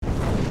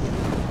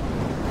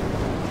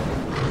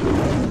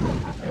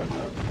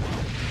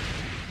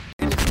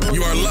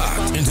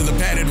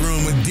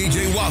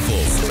DJ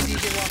Waffles.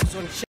 DJ Waffles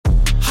on the show.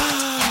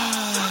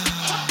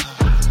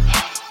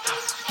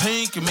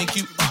 Pain can make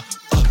you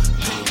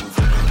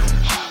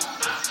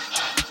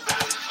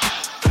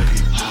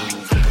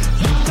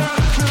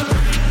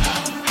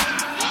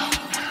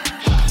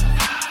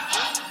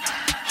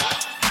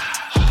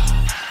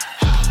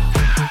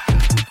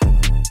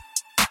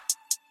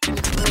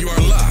You are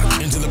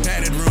locked into the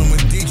padded room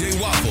with DJ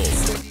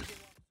Waffles.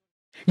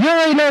 You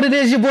already know what it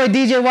is. Your boy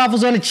DJ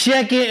Waffles on the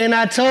check-in, and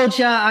I told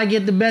y'all I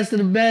get the best of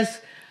the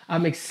best.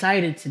 I'm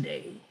excited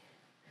today.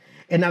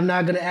 And I'm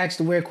not going to ask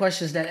the weird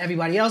questions that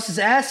everybody else is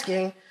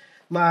asking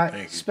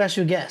my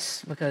special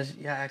guests, because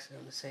y'all asking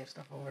them the same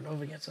stuff over and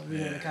over again, so we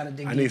want to kind of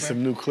dig deeper. I need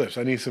some new clips.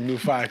 I need some new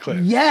fire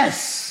clips.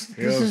 Yes!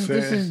 You know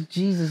This is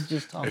Jesus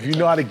just talking. If you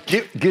know how to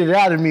get it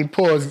out of me,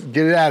 pause,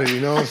 get it out of me,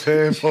 you know what I'm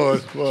saying?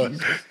 Pause.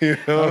 You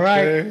know all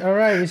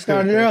right, we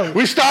started early.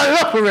 We started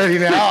up already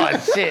now.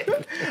 Oh, shit.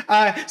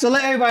 All right, so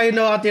let everybody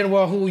know out there in the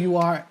world who you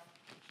are.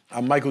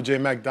 I'm Michael J.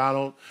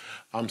 McDonald.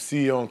 I'm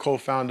CEO and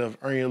co-founder of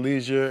Earn Your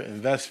Liesure,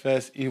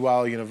 InvestFest,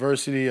 EWIL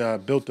University.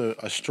 Built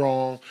a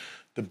strong,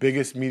 the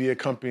biggest media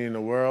company in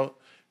the world.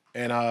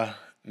 And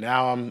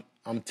now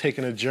I'm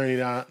taking a journey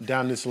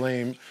down this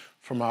lane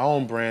for my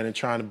own brand and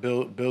trying to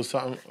build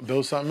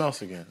something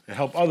else again and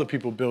help other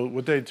people build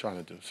what they're trying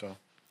to do. So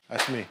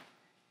that's me.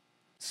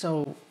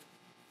 So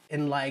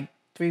in like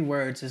 3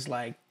 words, it's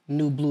like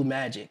new blue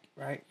magic,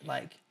 right?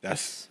 Like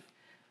That's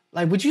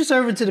like what you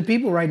serving to the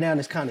people right now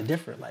is kind of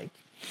different. Like,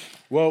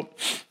 well,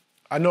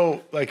 I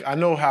know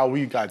how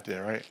we got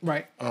there, right?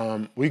 Right.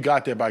 We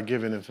got there by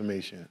giving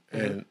information,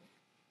 and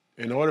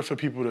in order for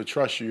people to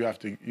trust you,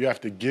 you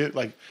have to give.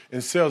 Like in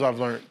sales, I've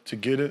learned to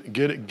give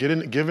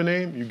a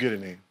name, you get a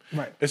name.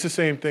 Right. It's the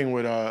same thing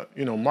with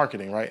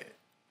marketing, right?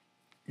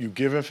 You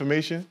give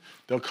information,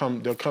 they'll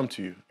come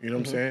to you. You know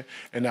what I'm saying?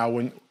 And now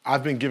when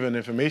I've been giving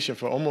information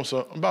for almost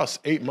about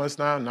 8 months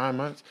now, 9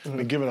 months, I've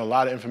been giving a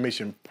lot of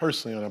information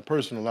personally on a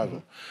personal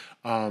level.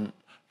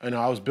 And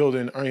I've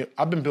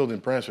been building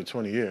brands for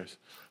 20 years,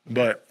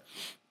 but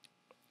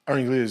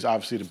Earn Your Liesure is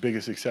obviously the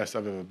biggest success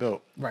I've ever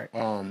built. Right.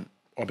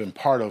 Or been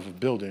part of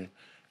building,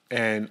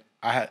 and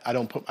I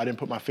didn't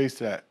put my face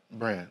to that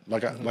brand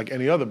like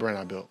any other brand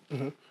I built.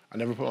 I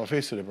never put my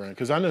face to the brand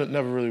because I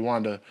never really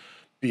wanted to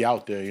be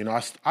out there. You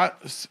know,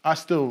 I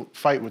still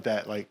fight with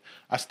that. Like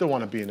I still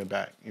want to be in the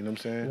back. You know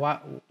what I'm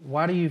saying?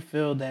 Why do you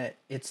feel that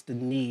it's the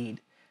need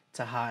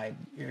to hide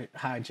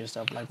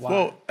yourself? Like why?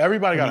 Well,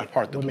 everybody got a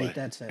part to play. Would make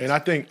that sense. And I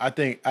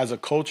think as a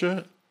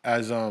culture,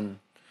 as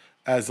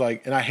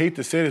like, and I hate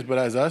to say this, but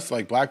as us,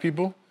 like black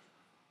people,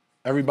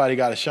 everybody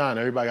got to shine.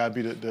 Everybody got to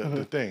be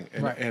the thing.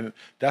 And, Right. and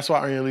that's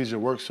why Earn Your Liesure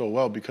works so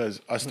well, because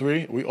us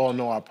three, we all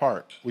know our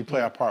part. We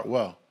play our part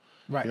well.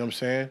 Right. You know what I'm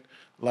saying?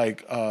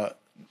 Like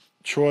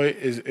Troy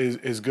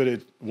is good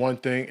at one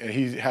thing, and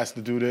he has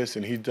to do this,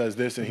 and he does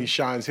this, and he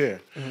shines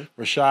here.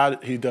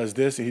 Rashad, he does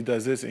this, and he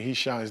does this, and he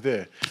shines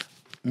there.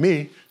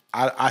 Me,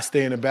 I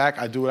stay in the back.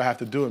 I do what I have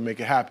to do and make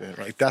it happen.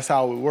 Right? That's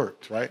how it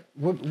works, right?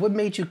 What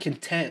made you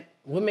content?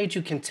 What made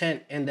you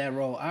content in that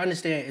role? I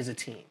understand it's a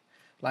team.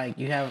 Like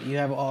you have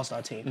an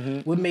all-star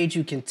team. What made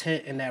you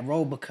content in that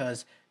role?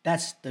 Because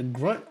that's the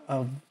grunt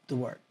of the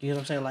work. You know what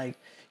I'm saying? Like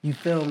you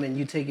film and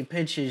you taking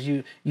pictures,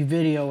 you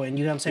video, and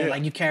you know what I'm saying? Yeah.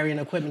 Like you carrying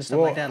equipment and stuff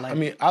like that. Like I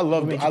mean, I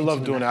love doing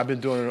it. that? I've been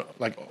doing it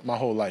like my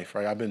whole life,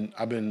 right? I've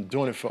been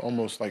doing it for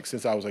almost like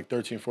since I was like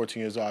 13, 14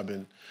 years old. I've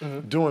been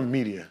doing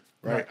media,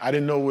 right? I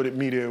didn't know what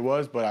media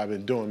was, but I've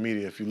been doing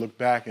media. If you look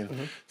back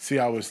and see,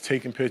 I was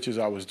taking pictures,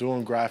 I was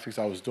doing graphics,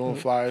 I was doing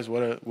flyers,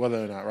 whether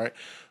or not, right?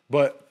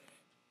 But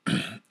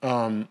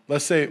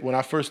let's say when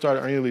I first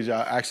started Earn Your Liesure,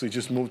 I actually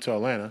just moved to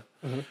Atlanta,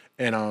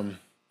 and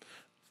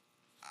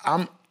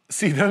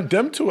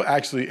them two are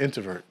actually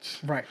introverts.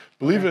 Right.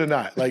 Believe it or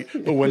not. Like,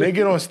 but when they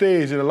get on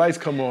stage and the lights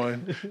come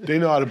on, they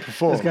know how to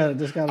perform.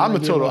 This guy I'm a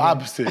total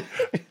opposite.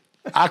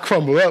 I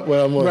crumble up when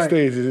I'm on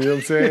stage, you know what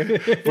I'm saying?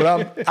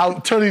 But I'll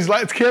turn these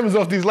cameras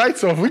off, these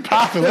lights off, we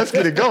popping, let's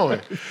get it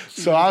going.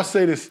 So I'll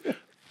say this,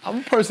 I'm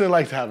a person that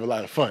likes to have a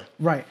lot of fun.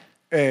 Right.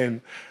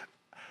 And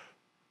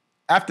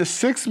after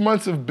 6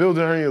 months of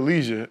building Earn Your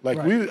Liesure,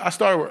 I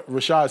started with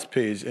Rashad's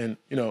page and,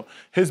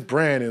 his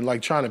brand and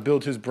like trying to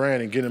build his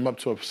brand and get him up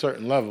to a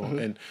certain level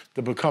and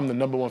to become the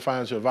 #1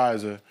 financial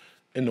advisor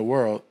in the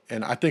world.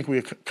 And I think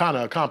we kind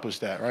of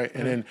accomplished that, right?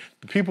 And then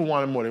the people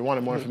wanted more. They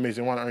wanted more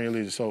information. They wanted Earn Your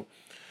Liesure. So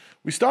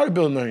we started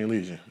building Earn Your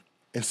Liesure.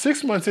 And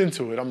 6 months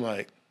into it, I'm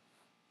like,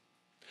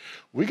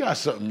 we got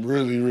something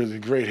really, really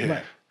great here.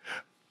 Right.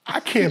 I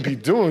can't be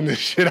doing this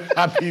shit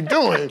I be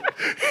doing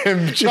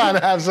and trying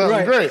to have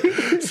something great.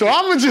 So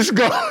I'm gonna just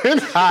go and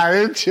hide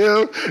and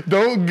chill.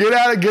 Don't get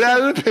out of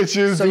the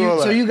pictures.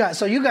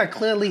 So you got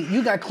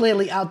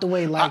clearly out the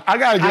way. Like I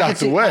gotta get out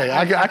the way.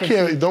 I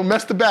can't. Don't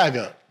mess the bag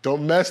up.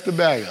 Don't mess the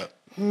bag up.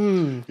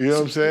 You know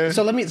what I'm saying?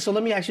 So let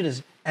me ask you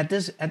this: at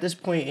this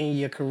point in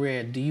your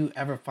career, do you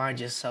ever find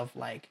yourself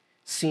like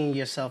seeing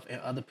yourself in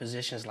other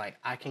positions? Like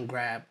I can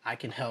grab, I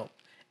can help,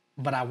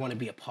 but I want to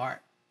be a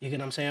part You get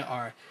what I'm saying?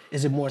 Or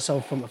is it more so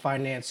from a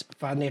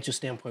financial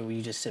standpoint where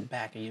you just sit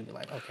back and you be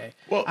like, okay,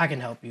 well, I can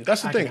help you.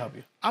 That's the thing. Can help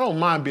you. I don't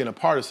mind being a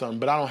part of something,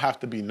 but I don't have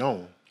to be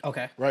known.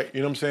 Okay. Right?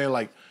 You know what I'm saying?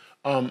 Like,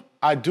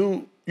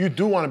 you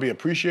do want to be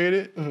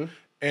appreciated,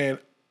 and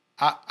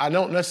I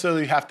don't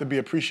necessarily have to be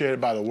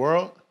appreciated by the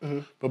world,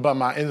 but by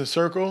my inner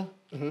circle,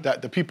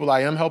 that the people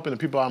I am helping, the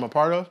people I'm a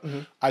part of,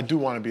 I do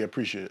want to be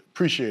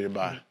appreciated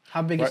by.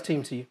 How big is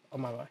team to you? Oh,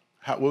 my God.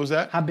 What was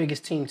that? How big is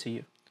team to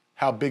you?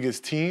 How big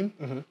is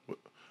team?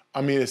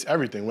 I mean, it's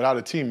everything. Without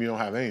a team, you don't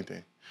have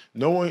anything.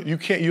 No one,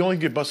 you only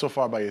get but so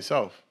far by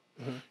yourself.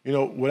 You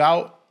know,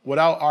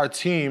 without our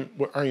team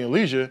with Earning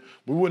Liesure,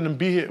 we wouldn't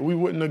be here. We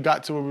wouldn't have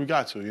got to where we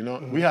got to. You know,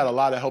 we had a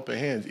lot of helping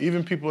hands.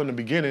 Even people in the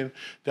beginning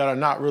that are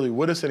not really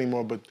with us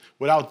anymore. But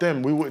without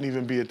them, we wouldn't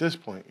even be at this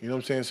point. You know what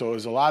I'm saying? So it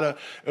was a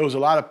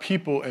lot of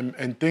people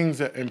and things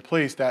that in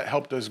place that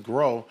helped us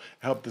grow,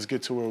 helped us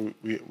get to where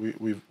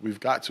we've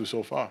got to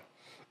so far.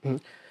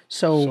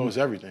 So it's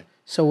everything.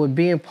 So with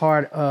being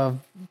part of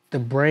the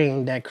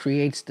brain that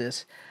creates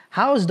this,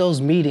 how is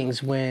those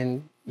meetings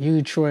when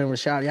you, Troy, and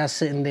Rashad, y'all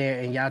sitting there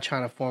and y'all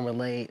trying to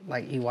formulate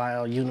like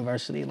EYL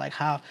University?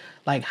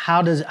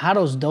 How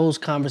does those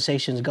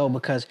conversations go?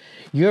 Because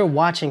you're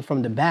watching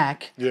from the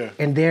back,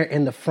 and they're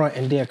in the front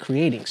and they're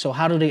creating. So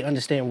how do they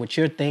understand what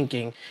you're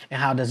thinking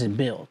and how does it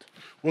build?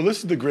 Well, this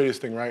is the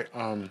greatest thing, right?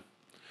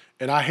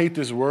 And I hate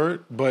this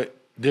word, but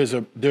there's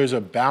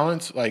a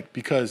balance, like,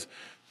 because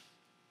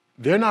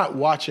they're not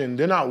watching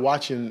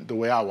the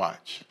way I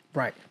watch.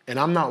 Right. And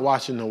I'm not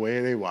watching the way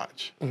they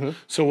watch.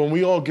 So when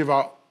we all give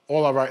out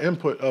all of our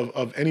input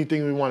of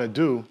anything we want to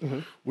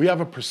do, we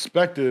have a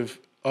perspective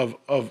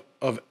of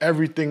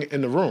everything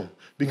in the room.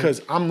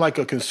 Because I'm like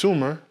a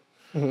consumer,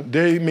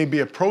 they may be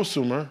a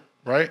prosumer,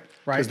 right?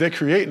 Because they're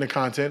creating the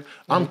content.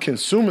 I'm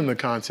consuming the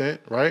content,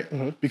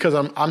 right? Because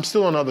I'm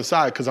still on the other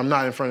side because I'm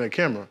not in front of the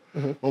camera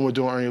when we're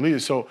doing Earning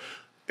Liesure. So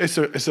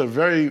it's a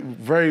very,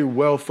 very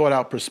well thought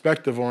out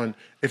perspective on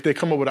if they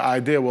come up with an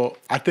idea, well,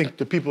 I think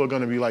the people are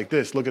going to be like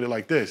this, look at it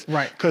like this.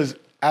 Right. Because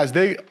as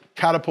they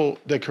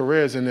catapult their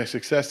careers and their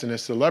success and their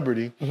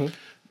celebrity,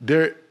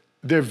 their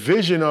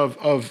vision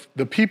of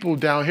the people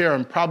down here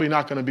are probably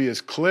not going to be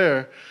as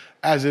clear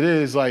as it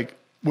is like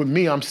with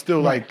me. I'm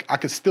still like, I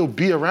could still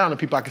be around the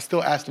people. I could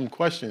still ask them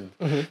questions.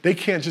 They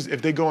can't just,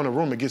 if they go in a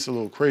room, it gets a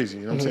little crazy.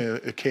 You know what I'm saying?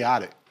 It's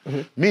chaotic.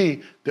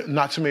 Me,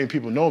 not too many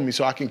people know me,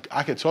 so I can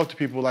talk to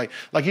people like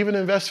even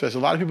InvestFest. A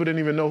lot of people didn't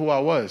even know who I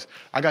was.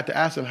 I got to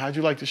ask them, how'd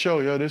you like the show?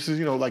 Yo, this is,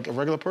 like a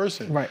regular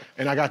person. Right.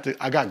 And I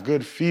got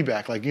good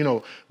feedback. Like,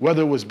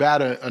 whether it was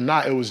bad or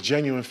not, it was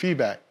genuine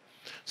feedback.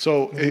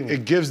 So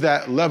it gives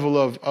that level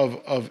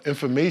of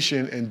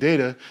information and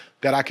data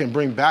that I can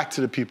bring back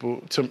to the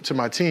people, to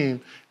my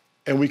team,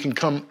 and we can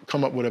come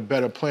up with a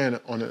better plan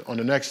on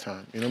the next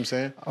time. You know what I'm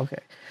saying? Okay.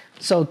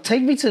 So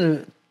take me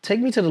to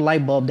the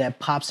light bulb that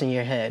pops in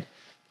your head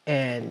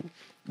and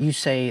you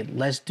say,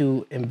 let's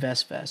do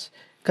InvestFest.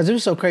 Because it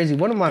was so crazy.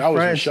 One of my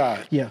friends... That was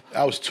Rashad. Yeah.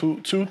 That was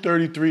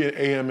 2:33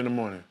 a.m. in the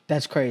morning.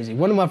 That's crazy.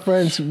 One of my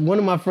friends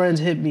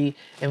hit me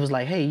and was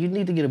like, hey, you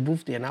need to get a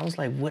booth there. And I was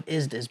like, what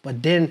is this?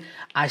 But then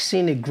I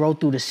seen it grow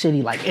through the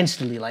city like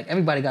instantly. Like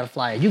everybody got a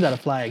flyer. You got a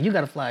flyer. You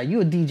got a flyer.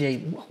 You a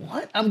DJ.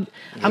 What? I'm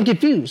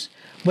confused.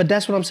 But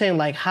that's what I'm saying.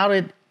 Like,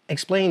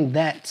 explain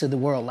that to the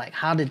world. Like,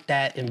 how did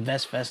that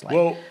InvestFest,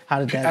 how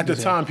did that... At the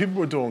time, people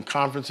were doing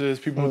conferences,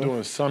 people were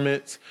doing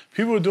summits,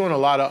 people were doing a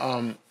lot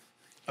of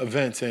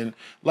events, and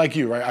like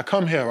you, right? I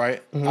come here,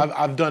 right?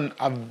 I've done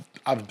a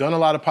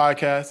lot of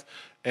podcasts,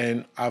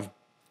 and I've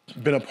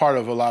been a part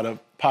of a lot of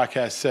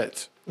podcast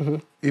sets,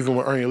 even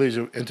with Earning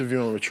Liesure,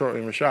 interviewing with Troy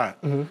and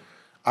Rashad.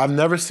 I've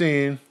never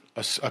seen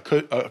a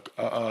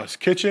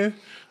kitchen,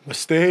 a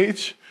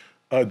stage,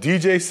 a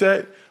DJ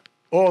set,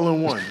 all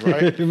in one,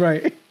 right?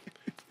 Right.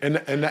 And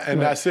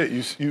that's it.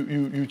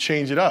 You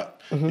change it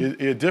up.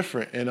 You're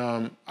different. And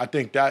I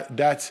think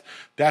that's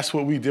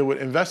what we did with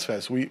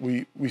InvestFest.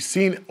 We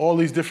seen all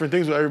these different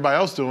things what everybody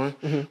else doing.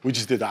 We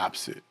just did the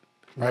opposite.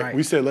 Right?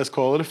 We said let's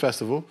call it a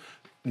festival.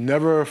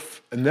 Never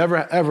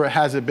ever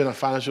has it been a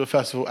financial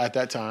festival at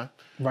that time.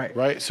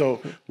 Right.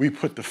 So we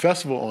put the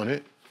festival on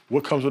it.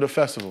 What comes with a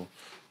festival?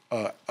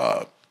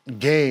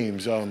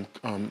 Games,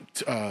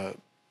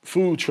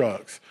 food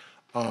trucks,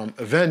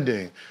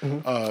 vending.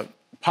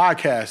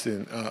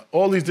 Podcasting,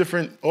 all these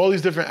different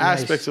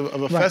aspects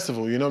of a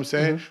festival, you know what I'm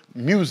saying?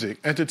 Music,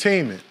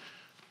 entertainment.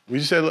 We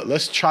just said, look,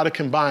 let's try to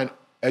combine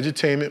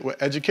entertainment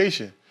with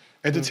education.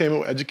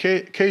 Entertainment with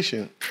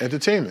education,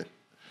 entertainment,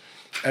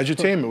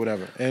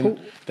 whatever. And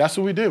that's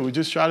what we did. We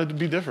just tried to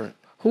be different.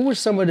 Who were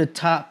some of the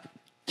top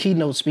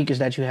keynote speakers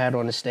that you had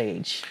on the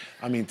stage?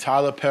 I mean,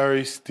 Tyler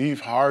Perry,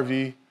 Steve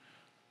Harvey,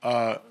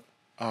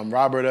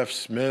 Robert F.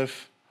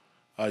 Smith,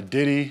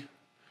 Diddy,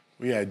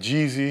 we had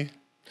Jeezy.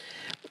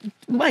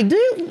 Like,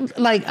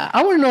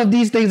 I want to know if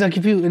these things are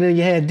computing in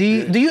your head. Do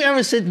you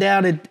ever sit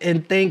down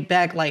and think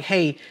back like,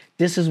 hey,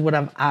 this is what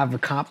I've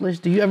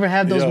accomplished? Do you ever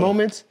have those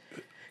moments?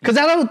 Because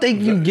I don't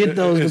think you get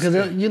those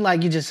because you're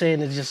just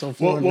saying it's just so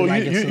fluid. Well,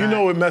 you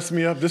know what messed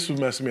me up? This was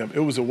messing me up. It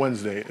was a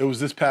Wednesday. It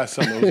was this past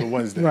summer. It was a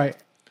Wednesday. Right.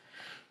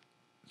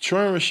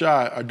 Troy and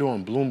Rashad are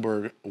doing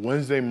Bloomberg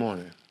Wednesday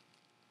morning.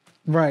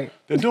 Right.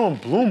 They're doing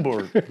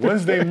Bloomberg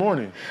Wednesday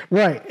morning.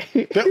 Right.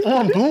 They're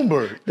on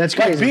Bloomberg. That's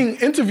crazy. Like being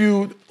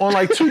interviewed on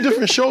like 2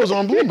 different shows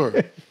on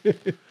Bloomberg.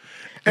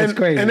 That's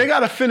crazy. And they got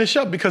to finish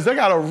up because they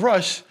got to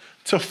rush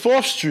to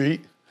 4th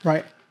Street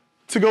Right.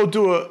 to go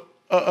do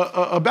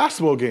a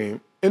basketball game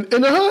in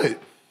the hood.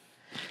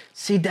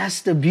 See,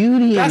 that's the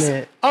beauty That's in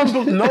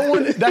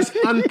it. that's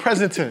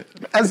unprecedented.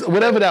 As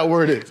whatever that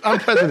word is,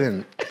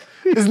 unprecedented.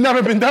 It's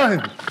never been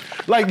done.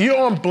 Like you're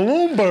on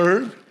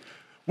Bloomberg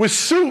with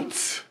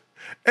suits,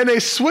 and they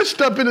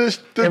switched up in the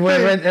thing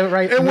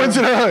and went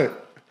to the hood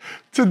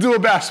to do a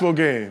basketball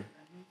game.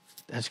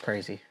 That's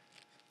crazy.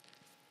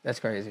 That's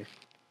crazy.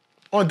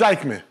 On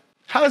Dykeman.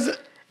 How does it?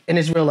 And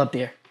it's real up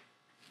there.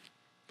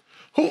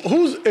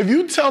 Who's? If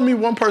you tell me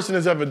one person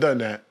has ever done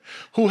that,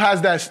 who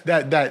has that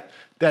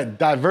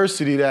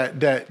diversity, that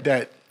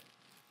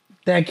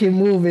can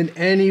move in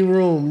any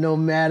room, no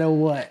matter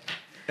what.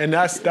 And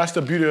that's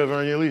the beauty of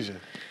Earn Your Leisure.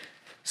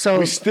 So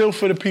we still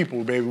for the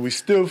people, baby. We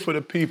still for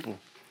the people.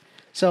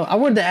 So I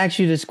wanted to ask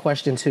you this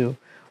question too.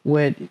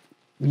 With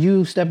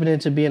you stepping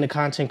into being a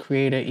content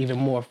creator even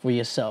more for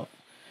yourself,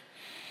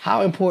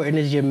 how important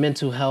is your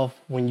mental health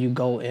when you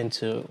go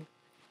into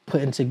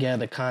putting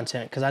together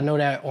content? Because I know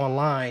that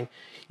online,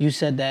 you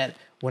said that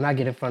when I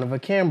get in front of a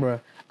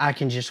camera, I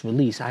can just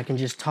release. I can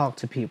just talk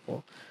to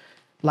people.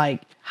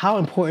 Like, how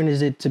important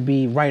is it to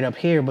be right up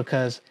here?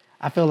 Because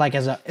I feel like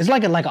it's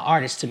like an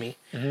artist to me.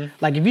 Mm-hmm.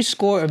 Like if you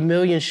score 1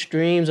 million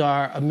streams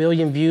or 1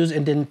 million views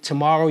and then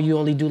tomorrow you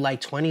only do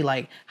like 20,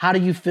 like how do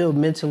you feel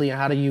mentally and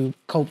how do you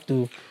cope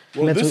through?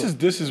 Well,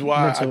 this is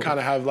why I kind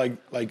of have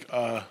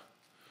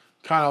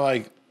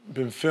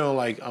been feeling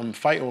like I'm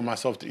fighting with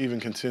myself to even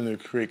continue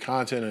to create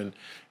content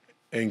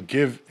and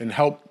give and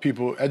help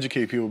people,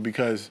 educate people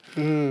because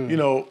you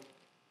know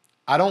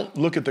I don't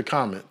look at the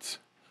comments,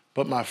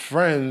 but my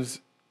friends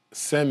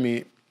send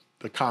me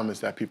the comments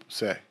that people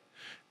say.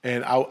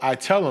 And I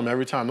tell them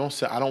every time, don't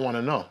say, I don't want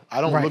to know.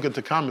 I don't look at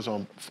the comments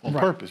on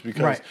purpose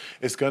because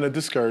it's going to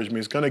discourage me.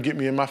 It's going to get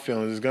me in my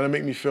feelings. It's going to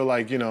make me feel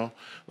like,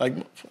 like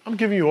I'm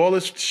giving you all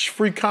this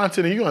free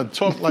content and you're going to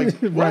talk like,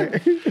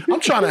 what? I'm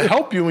trying to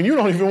help you and you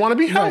don't even want to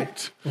be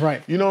helped.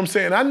 Right. You know what I'm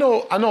saying? I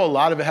know a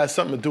lot of it has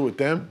something to do with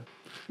them.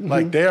 Mm-hmm.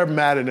 Like they're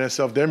mad at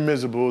themselves. They're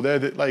miserable. They're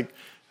like,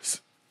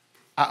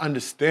 I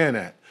understand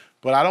that.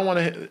 But I don't want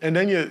to, and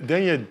then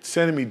you're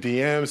sending me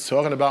DMs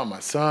talking about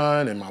my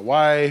son and my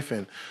wife,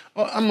 and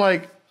I'm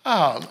like,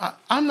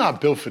 I'm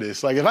not built for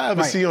this. Like if I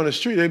ever see you on the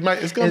street,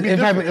 it's gonna be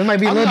different. It might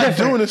be a little different.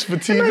 I'm not doing this for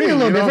TV. It might be a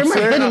little different.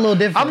 It might be a little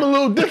different. I'm a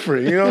little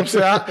different. You know what I'm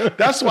saying?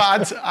 That's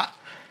why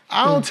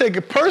I don't take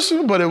it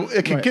personal, but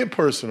it can get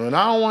personal, and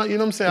I don't want. You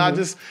know what I'm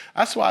saying?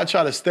 That's why I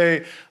try to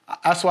stay.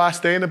 That's why I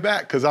stay in the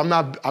back because I'm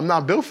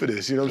not built for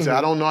this. You know what I'm saying?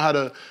 I don't know how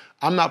to.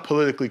 I'm not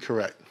politically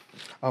correct.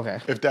 Okay.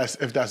 If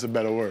that's a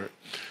better word.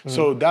 Mm-hmm.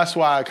 So that's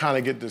why I kind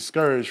of get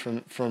discouraged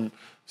from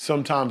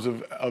sometimes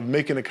of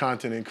making the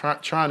content and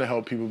trying to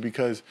help people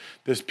because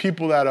there's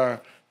people that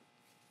are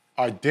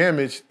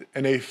damaged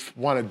and they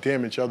want to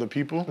damage other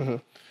people. Mm-hmm.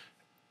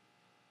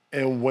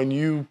 And when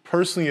you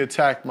personally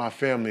attack my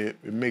family,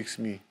 it makes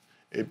me,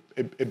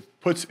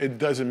 it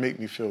doesn't make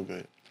me feel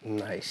good.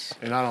 Nice.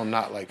 And I don't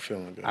not like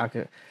feeling good.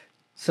 Okay.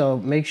 So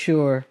make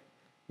sure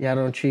y'all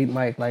don't treat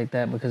Mike like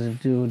that because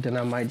if you do, then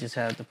I might just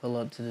have to pull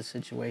up to the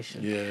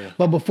situation. Yeah.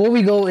 But before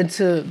we go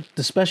into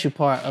the special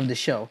part of the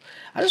show,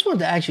 I just wanted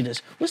to ask you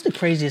this. What's the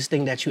craziest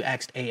thing that you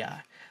asked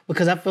AI?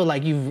 Because I feel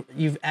like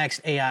you've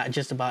asked AI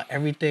just about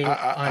everything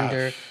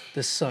under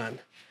the sun.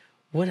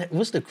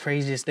 What's the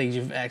craziest thing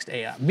you've asked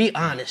AI? Be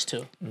honest,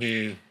 too.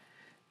 Yeah.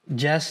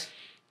 Just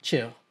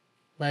chill.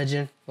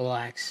 Legend,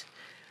 relax.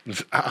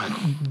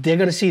 They're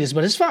going to see this,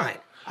 but it's fine.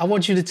 I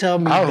want you to tell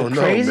me the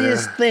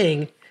craziest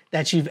thing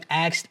that you've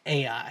asked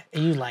AI,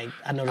 and you like,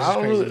 I know this is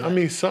crazy. I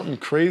mean, something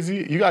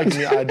crazy? You gotta give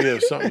me an idea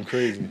of something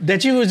crazy.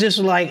 That you was just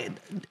like,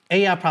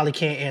 AI probably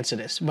can't answer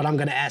this, but I'm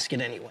gonna ask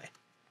it anyway.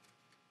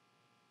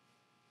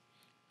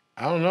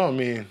 I don't know, I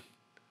mean.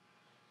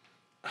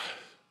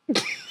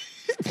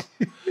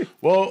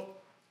 Well,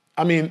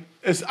 I mean,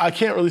 I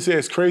can't really say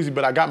it's crazy,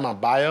 but I got my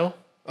bio.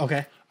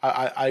 Okay.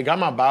 I got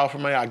my bio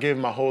from I gave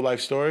him my whole life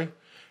story,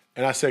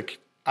 and I said,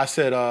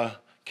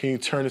 can you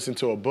turn this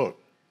into a book?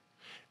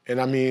 And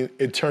I mean,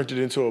 it turned it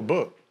into a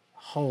book.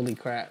 Holy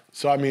crap.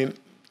 So I mean,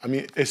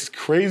 it's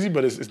crazy,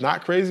 but it's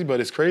not crazy, but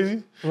it's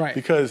crazy. Right.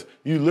 Because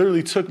you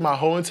literally took my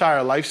whole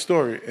entire life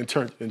story and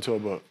turned it into a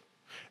book.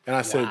 And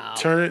I said,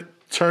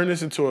 turn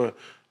this into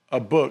a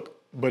book,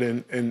 but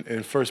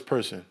in first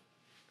person.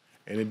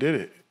 And it did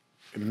it.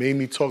 It made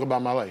me talk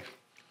about my life.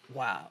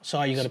 Wow. So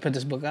are you gonna put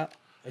this book out?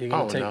 I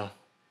don't know.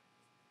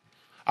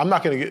 I'm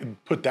not going to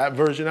put that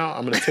version out.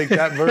 I'm going to take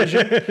that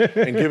version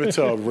and give it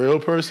to a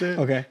real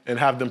person and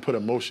have them put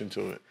emotion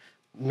to it.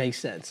 Makes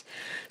sense.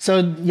 So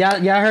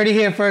y'all heard it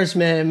here first,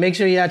 man. Make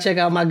sure y'all check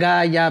out my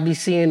guy. Y'all be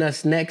seeing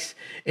us next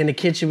in the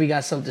kitchen. We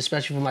got something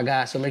special for my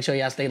guy, so make sure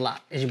y'all stay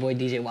locked. It's your boy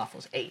DJ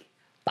Waffles. Hey,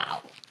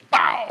 bow.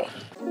 Bow.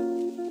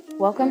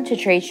 Welcome to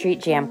Trade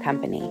Street Jam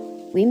Company.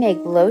 We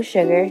make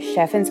low-sugar,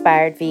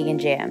 chef-inspired vegan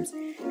jams,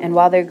 and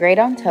while they're great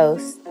on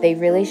toast, they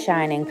really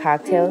shine in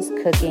cocktails,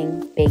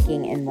 cooking,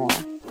 baking, and more.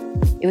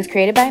 It was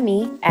created by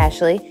me,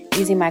 Ashley,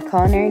 using my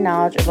culinary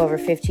knowledge of over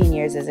 15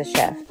 years as a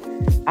chef.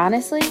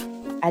 Honestly,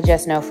 I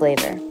just know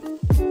flavor.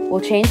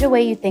 We'll change the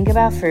way you think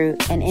about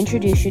fruit and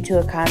introduce you to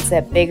a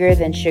concept bigger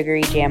than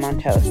sugary jam on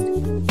toast.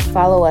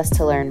 Follow us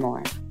to learn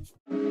more.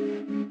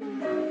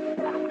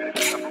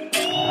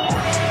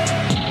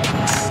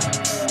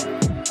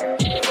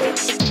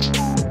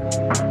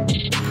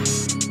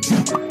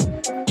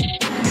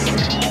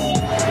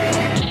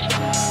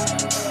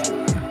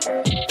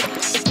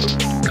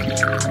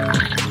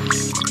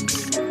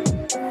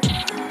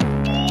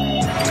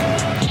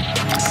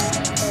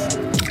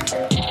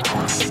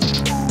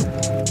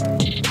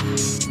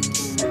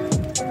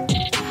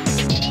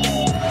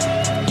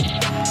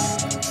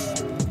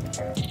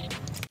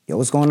 Yo,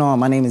 what's going on?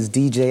 My name is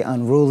DJ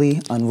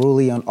Unruly.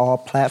 Unruly on all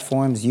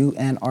platforms,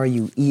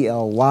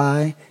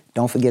 UNRUELY.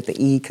 Don't forget the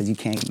E, because you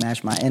can't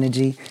match my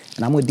energy.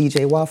 And I'm with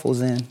DJ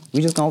Waffles, and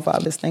we just gonna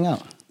vibe this thing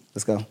out.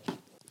 Let's go.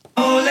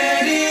 Oh,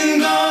 letting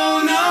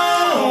go,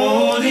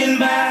 no holding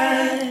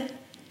back,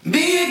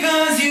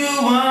 because you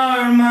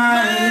are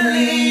my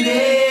lady.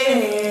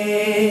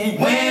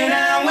 When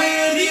I'm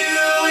with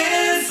you,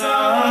 it's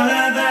all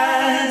of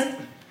that.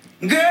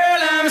 Girl,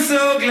 I'm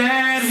so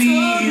glad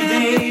we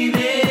made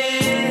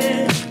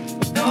it.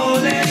 No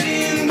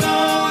letting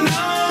go, no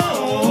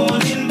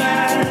holding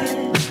back,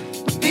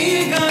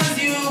 because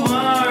you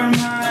are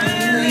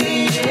my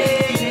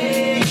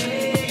lady.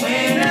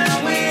 When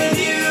I'm with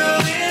you,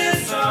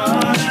 it's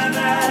all of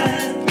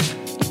that.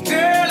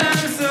 Girl,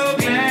 I'm so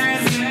glad.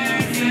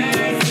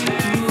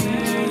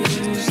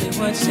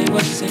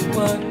 Say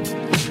what?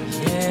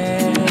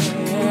 Yeah.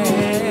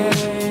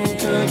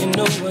 Girl, you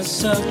know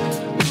what's up.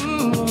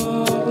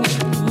 Ooh.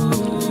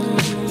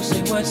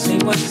 Say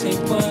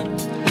what?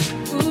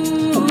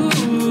 Ooh.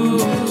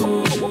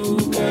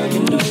 Girl,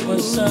 you know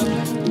what's up.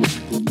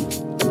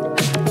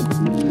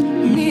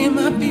 Me and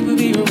my people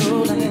be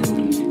rolling,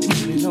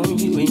 sleeping on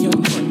you and your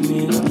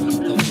money.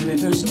 The very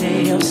first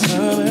day of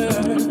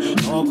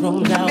summer, all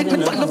grown out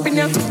in a hurry.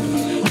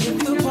 Hit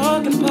the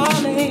park and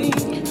party.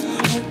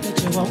 Hope that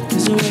you walk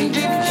this way. You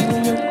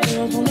and your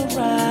girls wanna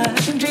ride.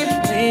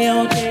 Play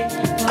all day,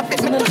 walk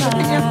on the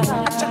line.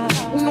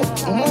 No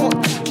more,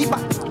 keep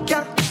up,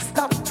 can't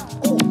stop.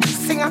 Oh,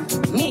 singer,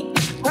 me,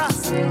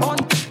 brass, on,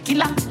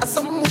 killer.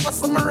 Some move,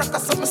 some rock,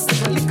 some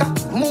sing, liquor.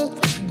 Move,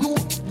 do,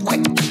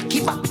 quick,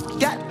 keep up,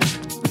 get,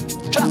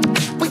 drop,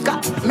 quicker.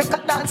 Make a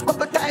dance,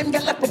 couple time,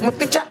 get up in my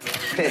picture.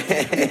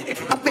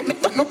 I pick me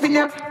up, no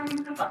opinion.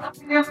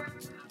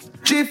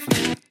 Chief.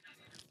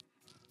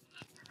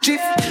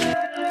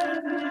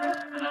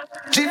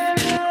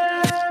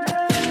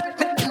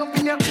 No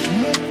opinion.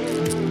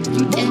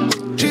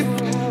 Chief.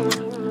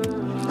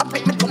 I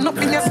pick me up, no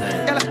opinion.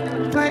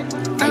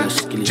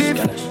 Chief.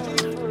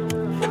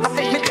 I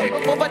pick me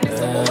up over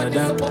this. I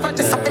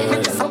pick me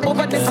up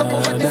over this.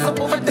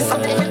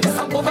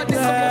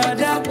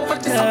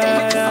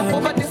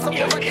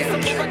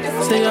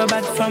 Say you're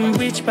bad from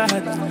which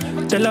part?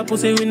 Tell a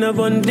pussy we no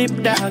one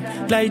dip dog.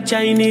 Like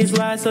Chinese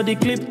war, so the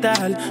clip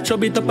tall.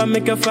 Show it up and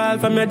make you fall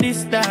from your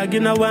disc dog. You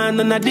know one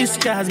on a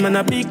discharge, man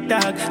a big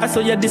dog. I saw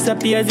you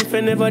disappear as if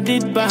I never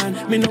did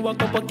ban. Me no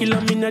walk up a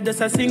kilo, me no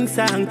just a sing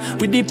song.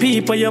 With the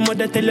people your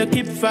mother tell you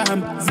keep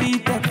farm.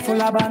 Z-Tech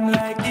full of band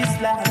like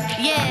Islam.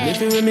 Yeah.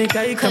 If you make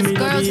I come in,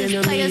 girls the is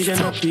enemy, players you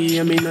know too. pay.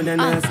 I mean, no, they're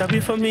not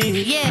sorry for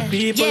me. Yeah,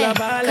 People yeah, are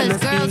ball and a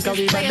 'cause girls speak. is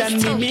We better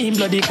players than too. me.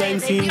 Bloody crime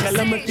scene,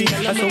 calamity.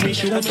 That's how we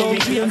shoot, that's how we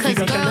feel. Cause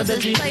Figure girls is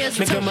Canada players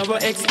make too. them have a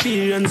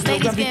experience. No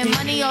Ladies gravity. getting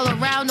money all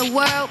around the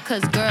world,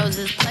 cause girls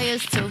is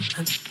players too.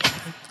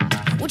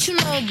 What you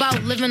know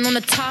about living on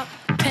the top?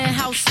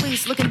 Penthouse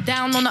suites, looking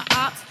down on the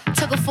ops.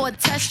 Took her for a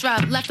test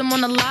drive, left them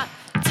on the lot.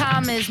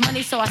 Time is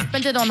money, so I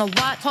spent it on a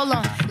watch. Hold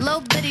on,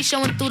 little bitty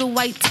showing through the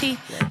white tee.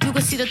 You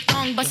can see the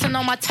thong busting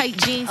on my tight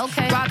jeans.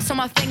 Okay, rocks on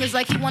my fingers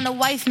like he wanna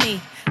wife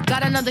me.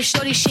 Got another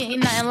shorty, shit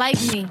ain't nothing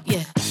like me.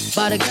 Yeah,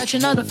 about to catch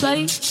another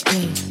flight.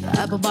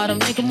 Yeah, apple bottom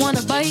make him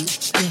wanna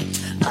bite.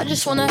 Yeah, I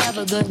just wanna have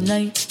a good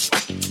night.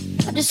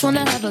 I just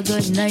wanna have a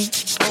good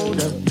night.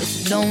 Hold up,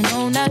 if you don't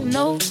know, now you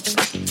know.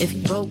 If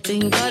you broke,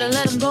 then you gotta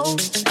let him go.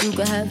 You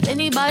can have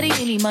anybody,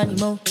 any money,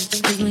 mo.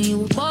 Cause when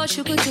you a boss,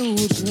 you can do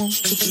what you want.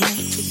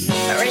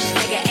 A rich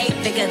nigga,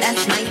 8-figure,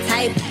 that's my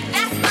type.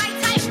 That's my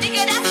type,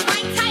 nigga, that's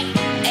my type.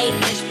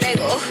 8-inch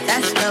bagel,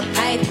 that's the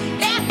pipe.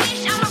 That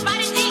bitch, I'ma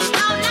ride it dick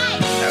all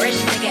night. A rich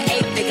nigga,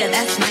 8-figure,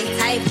 that's my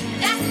type.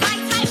 That's my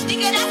type,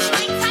 nigga, that's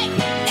my type.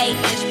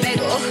 8-inch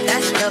bagel,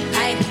 that's the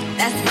pipe.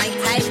 That's my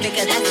type,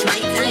 nigga, that's my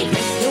type.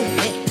 New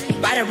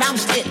bitch, right around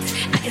dips.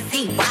 I can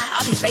see why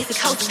all these basic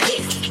hoes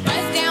pissed.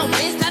 Bust down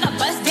bitch, not a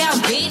bust down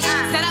bitch.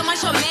 Said I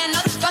want your man,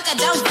 no the fuck I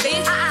don't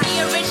bitch. Be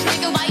a rich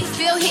nigga, why you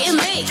still hitting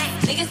licks?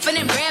 Niggas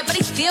spinning bread, but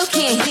he still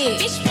can't hit.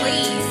 Bitch,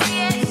 please.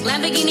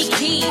 Lamborghini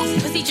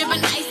keys, pussy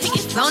dripping ice,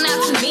 tickets flown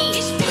out to me.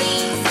 Bitch,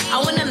 please. I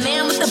want a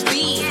man with a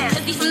beat.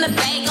 Pussy from the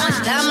bag, on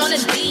down on the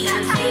D.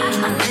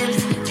 My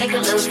lips, take a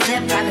little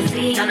sip,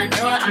 privacy on the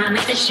door, I'ma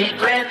make this shit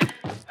grip.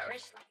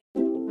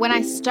 When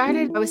I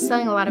started, I was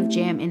selling a lot of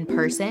jam in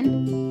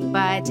person,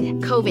 but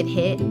COVID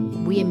hit.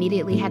 We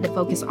immediately had to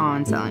focus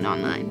on selling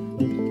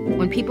online.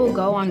 When people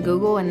go on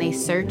Google and they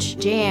search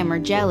jam or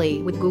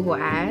jelly with Google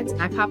Ads,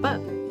 I pop up.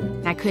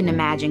 I couldn't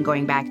imagine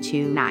going back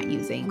to not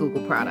using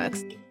Google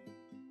products.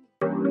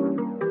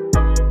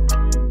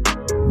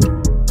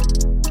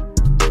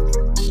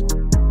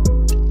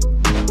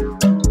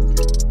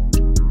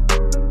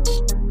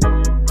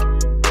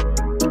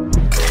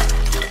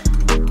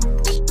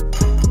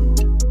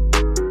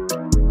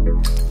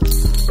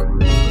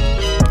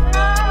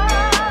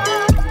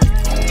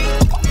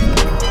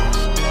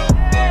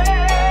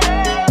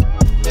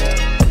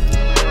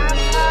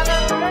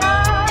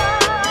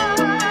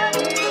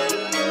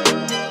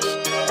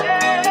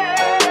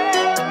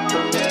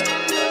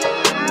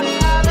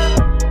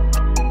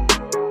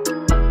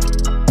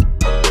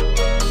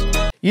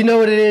 You know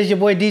what it is, your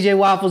boy DJ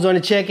Waffles on the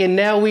check-in.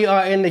 Now we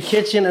are in the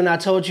kitchen, and I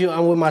told you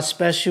I'm with my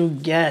special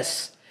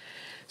guest.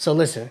 So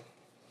listen,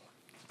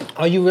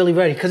 are you really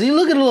ready? Because you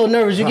looking a little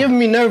nervous. You're giving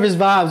me nervous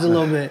vibes a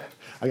little bit.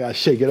 I gotta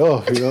shake it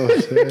off, you know what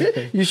I'm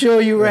saying? You sure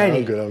you ready?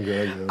 I'm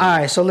good. All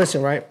right, so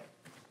listen, right?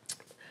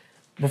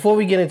 Before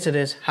we get into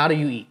this, how do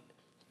you eat?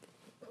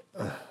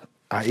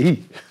 I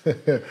eat.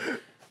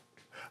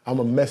 I'm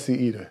a messy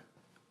eater.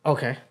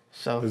 Okay,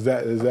 so. Does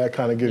that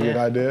kind of give you an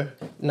idea?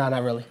 No,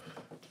 not really.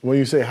 When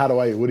you say how do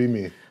I eat, what do you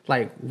mean?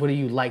 Like, what do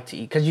you like to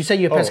eat? Because you say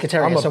you're a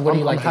pescatarian, so what do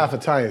you like to eat? I'm half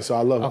Italian, so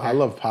I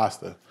love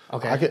pasta.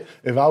 Okay.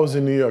 If I was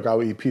in New York, I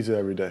would eat pizza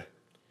every day.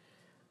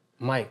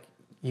 Mike,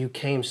 you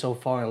came so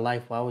far in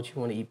life. Why would you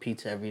want to eat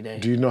pizza every day?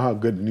 Do you know how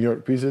good New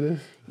York pizza is?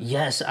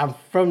 Yes, I'm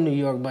from New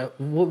York,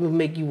 but what would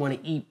make you want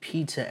to eat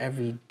pizza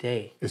every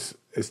day? It's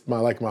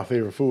my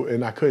favorite food,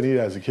 and I couldn't eat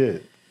it as a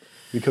kid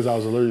because I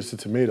was allergic to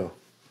tomato.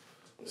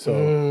 So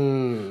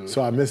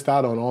I missed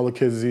out on all the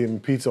kids eating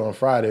pizza on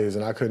Fridays,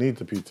 and I couldn't eat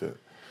the pizza.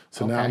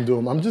 So now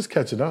I'm just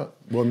catching up.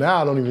 Well,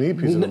 now I don't even eat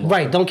pizza no more.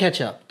 Right, don't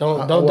catch up.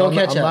 Don't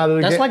catch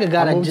up. That's like a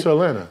guy that to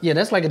Atlanta. Yeah,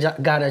 that's like a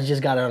guy that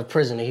just got out of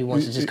prison and he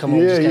wants to just come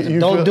home and just catch up.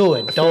 Don't do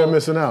it. Don't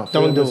missing out.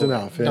 Don't do it.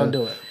 Don't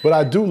do it. But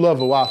I do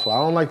love a waffle. I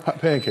don't like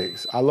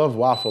pancakes. I love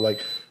waffle.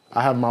 Like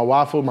I have my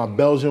waffle, my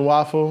Belgian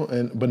waffle,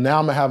 but now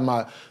I'm gonna have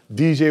my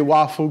DJ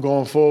waffle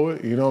going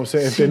forward. You know what I'm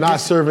saying? If they're not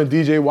serving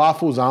DJ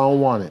waffles, I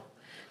don't want it.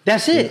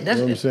 That's it. That's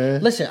you know what I'm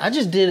saying? Listen, I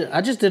just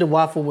did a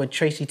waffle with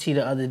Tracy T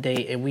the other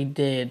day, and we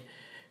did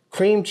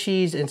cream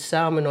cheese and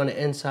salmon on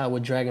the inside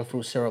with dragon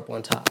fruit syrup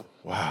on top.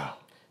 Wow.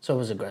 So it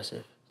was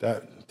aggressive.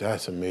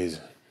 That's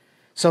amazing.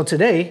 So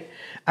today,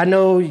 I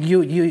know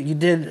you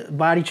did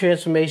body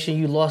transformation.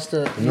 You lost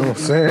the. You know what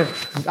I'm saying?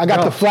 I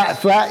got the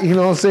flat. You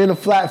know what I'm saying? The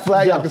flat.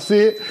 Y'all can see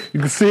it. You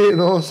can see it. You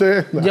know what I'm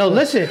saying? Yo,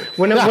 listen.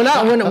 When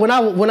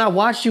I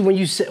watched you when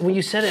you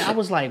said it, I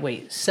was like,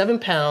 wait, 7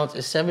 pounds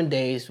in 7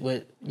 days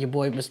with your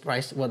boy Mr.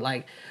 Price. What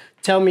like?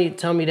 Tell me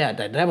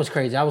that was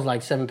crazy. I was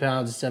like 7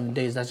 pounds in 7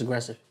 days. That's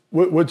aggressive.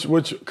 Which,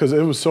 because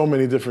it was so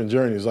many different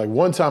journeys. Like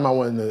one time I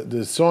went in the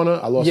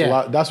sauna, I lost a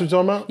lot. That's what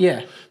you're talking about?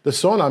 Yeah. The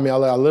sauna, I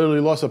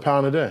literally lost 1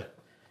 pound a day.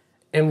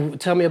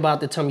 And tell me about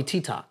the tummy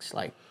detox.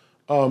 Like,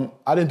 I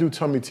didn't do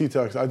tummy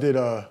detox. I did.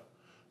 You're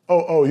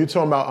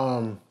talking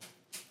about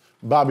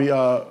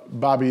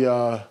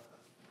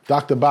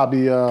Dr.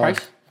 Bobby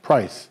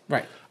Price.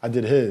 Right. I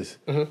did his.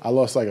 I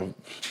lost like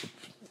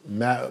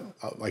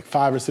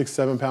 5 or 6,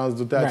 7 pounds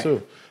with that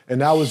too. And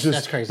that was just,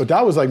 that's crazy. But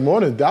that was like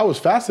that was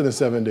faster than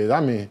 7 days.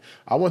 I mean,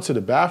 I went to the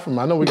bathroom.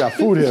 I know we got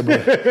food here,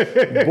 but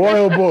boy,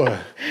 oh boy.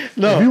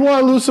 No. If you want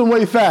to lose some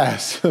weight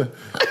fast,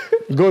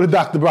 go to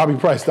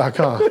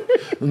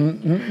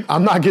drbobbyprice.com.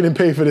 I'm not getting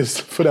paid for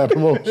that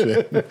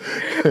promotion.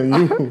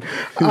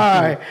 All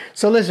right.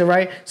 So listen,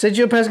 right? Since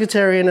you're a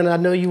pescatarian and I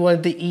know you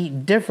wanted to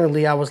eat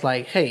differently, I was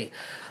like, hey,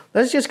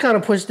 let's just kind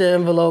of push the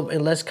envelope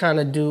and let's kind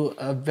of do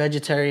a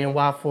vegetarian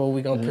waffle.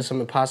 We're going to put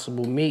some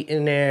impossible meat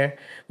in there.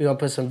 We're going to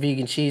put some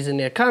vegan cheese in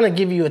there. Kind of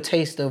give you a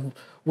taste of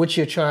what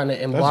you're trying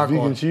to embark on.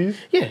 That's vegan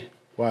cheese? Yeah.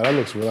 Wow, that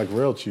looks like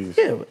real cheese.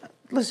 Yeah.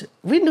 Listen,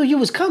 we knew you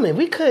was coming.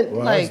 We couldn't,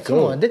 come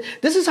on.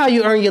 This is how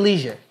you earn your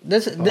leisure. You know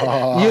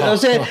what I'm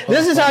saying?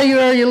 This is how you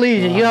earn your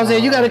leisure. You know what I'm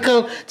saying? You got to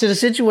come to the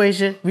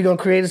situation. We're going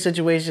to create a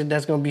situation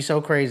that's going to be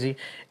so crazy.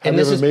 Have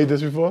you ever made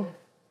this before?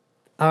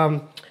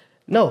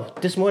 No,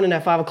 this morning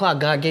at 5 o'clock,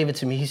 God gave it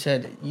to me. He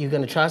said, you're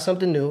going to try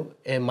something new,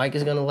 and Mike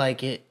is going to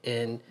like it.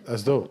 And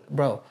that's dope.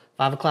 Bro,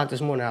 5 o'clock this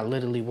morning, I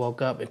literally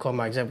woke up and called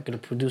my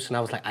executive producer, and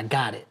I was like, I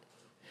got it.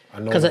 I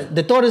know. Because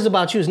the thought is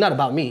about you. It's not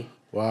about me.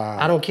 Wow.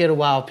 I don't care to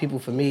wow people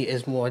for me.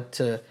 It's more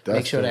to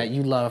make sure that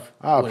you love.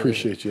 I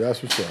appreciate you.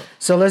 That's what's up.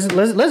 So let's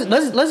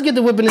get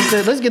the whipping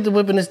this. Let's get the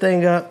whipping this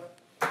thing up.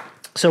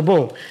 So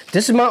boom,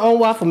 this is my own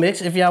waffle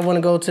mix. If y'all want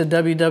to go to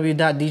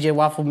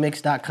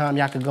www.djwafflemix.com,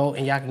 y'all can go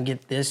and y'all can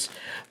get this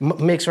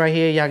mix right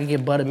here. Y'all can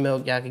get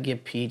buttermilk, y'all can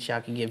get peach,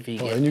 y'all can get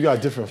vegan. Oh, and you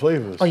got different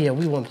flavors. Oh yeah,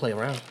 we want to play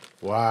around.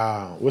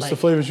 Wow. What's the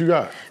flavors you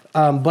got?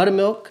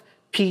 Buttermilk,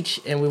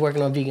 peach, and we're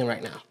working on vegan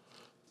right now.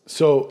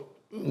 So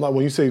like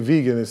when you say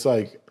vegan, it's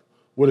like,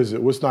 what is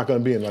it? What's not going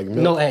to be in like milk?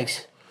 No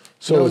eggs.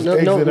 So it's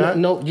eggs in that?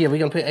 No, yeah, we're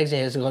gonna put eggs in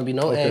here. It's gonna be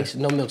no eggs,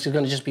 no milk. It's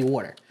gonna just be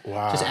water.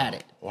 Wow. Just add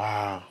it.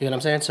 Wow. You know what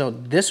I'm saying? So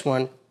this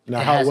one.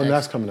 Now, when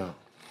that's coming out?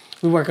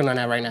 We're working on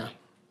that right now.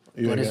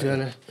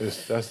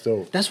 That's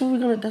dope. That's what we're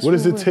gonna. What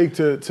does it take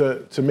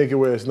to make it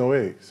where it's no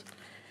eggs?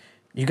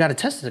 You got to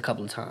test it a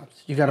couple of times.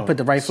 You got to put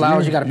the right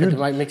flours. You got to put the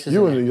right mixes.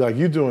 You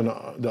doing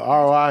the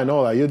ROI and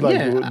all that. You're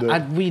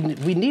like we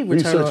need return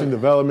research on, and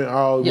development.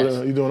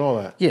 Yes. You doing all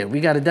that. Yeah,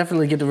 we got to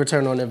definitely get the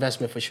return on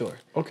investment for sure.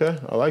 Okay,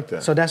 I like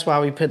that. So that's why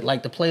we put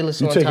like the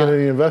playlist. You on taking top.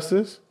 any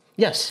investors?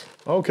 Yes.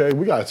 Okay,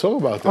 we gotta talk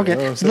about that. Okay,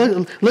 you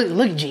know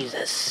look,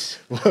 Jesus.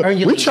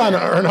 We trying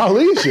to earn our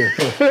leisure.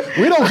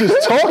 We don't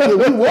just talk it,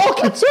 we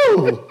walk it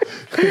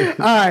too.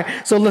 All right,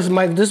 so listen,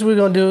 Mike. This is what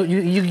we're gonna do.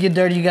 You get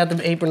dirty. You got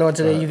the apron on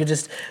today. Right. You can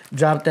just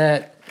drop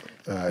that.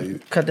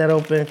 Cut that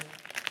open.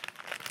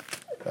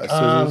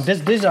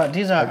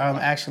 These are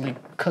actually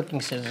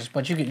cooking scissors,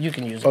 but you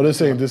can use. Oh,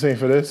 this ain't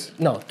for this.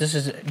 No, this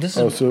is.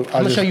 Oh, so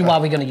I'm gonna show you why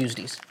we're gonna use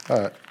these.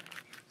 All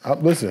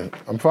right. Listen,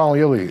 I'm following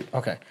your lead.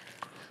 Okay.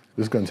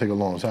 This is gonna take a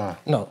long time.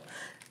 No,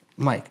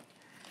 Mike.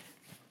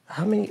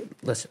 How many?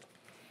 Listen.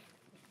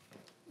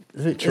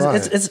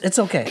 It's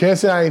okay. Can't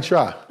say I ain't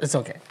try. It's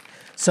okay.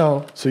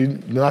 So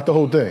you not the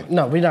whole thing.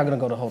 No, we're not gonna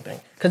go the whole thing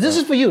because this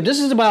is for you.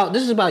 This is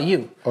about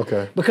you.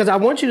 Okay. Because I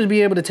want you to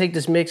be able to take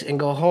this mix and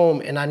go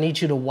home, and I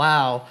need you to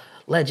wow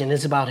Legend.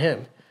 It's about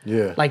him.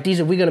 Yeah. Like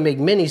we're gonna make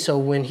minis, so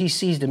when he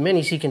sees the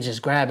minis, he can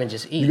just grab and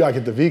just eat. You gotta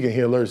get the vegan.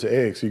 He allergic to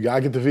eggs. So you gotta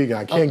get the vegan.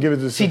 I can't give it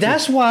to. See,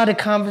 that's why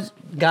the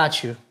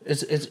got you.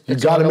 It's you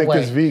gotta on the make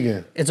way. this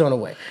vegan. It's on the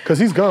way. Cause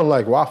he's gonna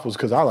like waffles.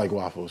 Cause I like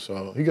waffles.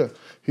 So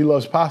he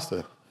loves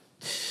pasta.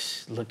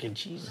 Look at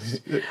Jesus.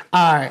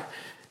 All right,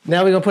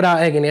 now we're gonna put our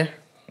egg in there.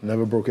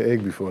 Never broke an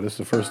egg before. This is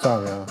the first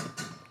time, y'all.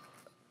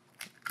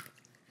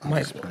 I'm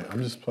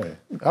just playing.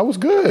 That was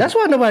good. That's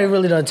why nobody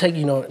really doesn't take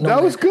you. No,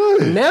 that was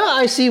good. Now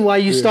I see why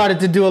you started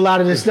to do a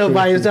lot of this stuff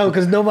by yourself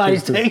because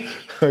nobody's taking.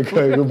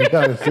 Okay, we'll be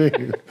behind the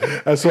scenes.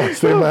 That's why I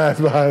stay my ass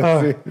behind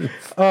the scenes.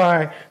 All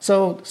right.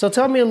 So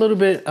tell me a little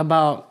bit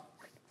about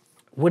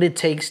what it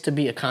takes to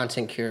be a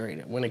content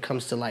curator when it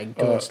comes to like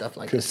doing stuff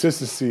like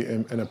consistency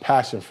and a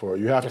passion for it.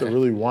 You have to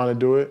really want to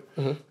do it.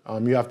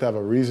 Mm-hmm. You have to have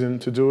a reason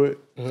to do it,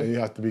 and you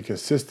have to be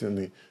consistent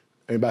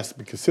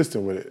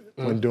with it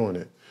when doing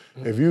it.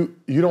 Mm-hmm. If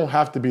you don't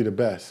have to be the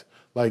best.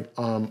 Like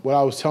what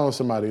I was telling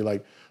somebody,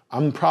 like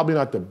I'm probably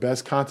not the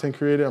best content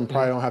creator. I'm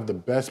probably don't have the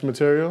best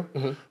material,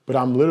 but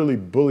I'm literally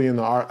bullying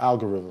the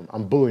algorithm.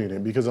 I'm bullying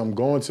it because I'm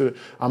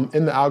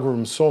in the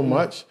algorithm so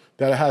much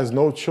that it has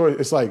no choice.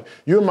 It's like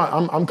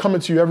I'm coming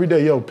to you every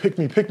day. Yo, pick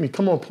me.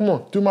 Come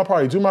on. Do my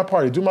party. My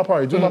party.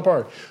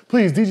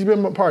 Please,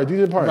 DJ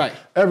party. Right.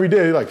 Every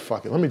day, you're like,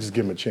 fuck it. Let me just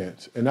give him a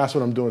chance. And that's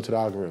what I'm doing to the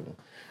algorithm.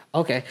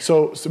 Okay.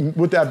 So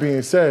with that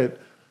being said,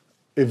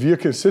 if you're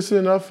consistent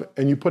enough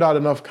and you put out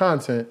enough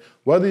content,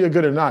 whether you're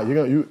good or not,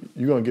 you're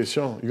gonna get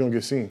shown. You're gonna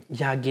get seen.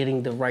 Y'all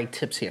getting the right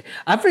tips here.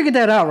 I figured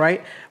that out,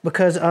 right?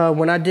 Because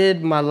when I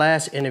did my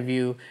last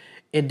interview,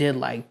 it did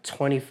like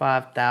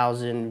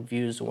 25,000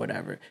 views or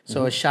whatever.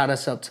 So it shot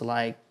us up to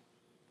like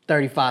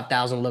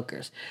 35,000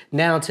 lookers.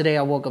 Now today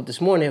I woke up this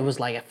morning, it was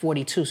like at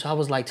 42. So I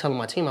was like telling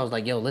my team, I was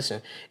like, yo,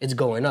 listen, it's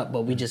going up,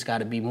 but we just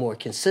gotta be more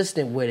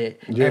consistent with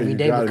it every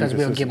day because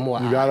we'll get more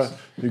eyes.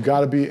 You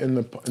gotta be in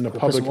the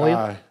public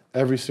eye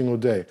every single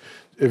day.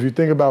 If you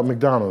think about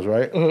McDonald's,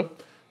 right? Mm-hmm.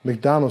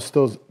 McDonald's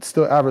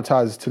still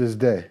advertises to this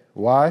day.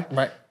 Why?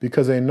 Right.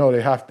 Because they know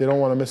they don't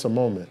want to miss a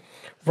moment.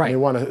 Right. And they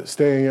want to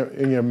stay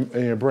in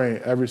your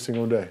brain every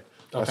single day.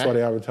 That's why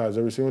they advertise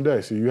every single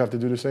day. So you have to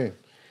do the same.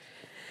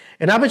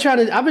 And I've been trying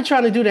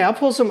to do that. I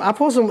pull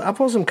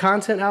some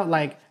content out.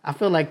 Like I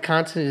feel like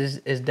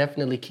content is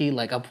definitely key.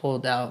 Like I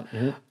pulled out,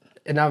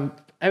 and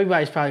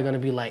everybody's probably gonna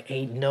be like,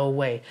 "Ain't no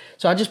way."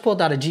 So I just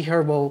pulled out a G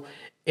Herbo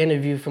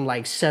interview from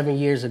like 7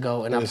 years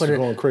ago, and I put it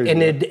going crazy,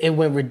 and it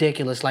went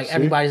ridiculous. Like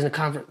everybody's in the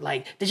conference,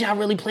 like, "Did y'all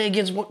really play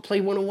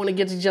one-on-one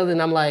against each other?"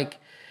 And I'm like,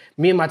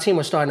 me and my team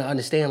are starting to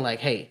understand, like,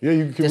 hey,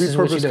 you can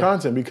repurpose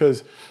content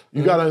because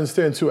you got to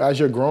understand too, as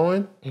you're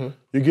growing,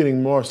 you're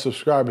getting more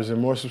subscribers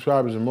and more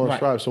subscribers and more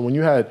subscribers. So when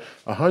you had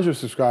 100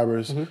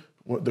 subscribers,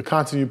 the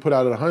content you put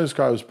out at 100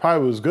 subscribers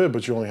probably was good,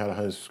 but you only had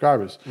 100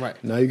 subscribers. Right.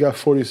 Now you got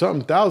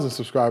 40-something thousand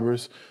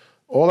subscribers.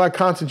 All that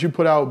content you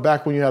put out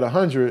back when you had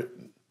 100,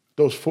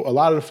 a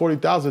lot of the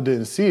 40,000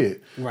 didn't see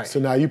it. Right. So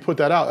now you put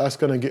that out, that's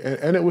gonna get,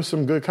 and it was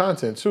some good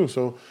content too.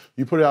 So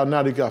you put it out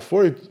now that you got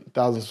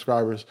 40,000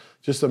 subscribers.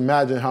 Just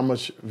imagine how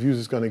much views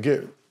it's gonna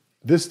get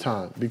this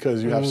time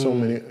because you have so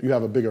many. You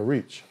have a bigger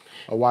reach,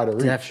 a wider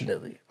reach.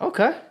 Definitely.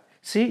 Okay.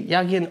 See,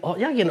 y'all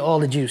getting all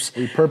the juice.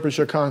 Repurpose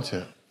your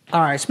content.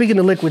 All right. Speaking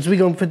of liquids, we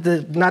gonna put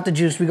not the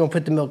juice. We gonna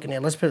put the milk in there.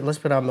 Let's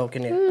put our milk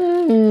in there.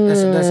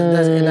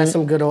 That's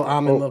some good old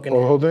almond milk in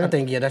there. Whole thing? I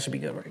think that should be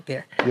good right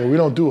there. Yeah, we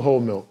don't do whole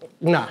milk.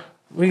 Nah,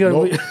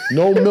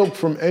 no milk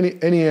from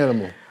any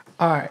animal.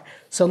 All right.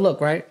 So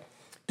look, right.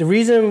 The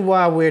reason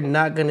why we're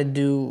not gonna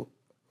do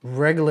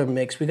regular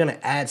mix, we're gonna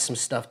add some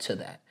stuff to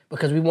that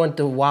because we want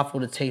the waffle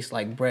to taste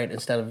like bread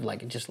instead of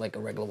like just like a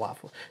regular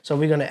waffle. So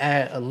we're gonna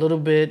add a little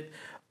bit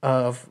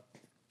of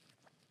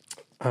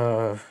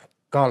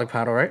garlic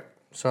powder, right?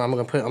 So I'm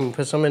gonna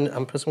put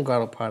some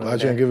garlic powder.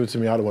 Why'd you in there. give it to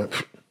me? I'd have went.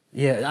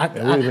 Yeah, I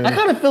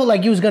kind of felt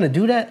like you was gonna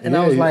do that, and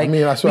I was like, I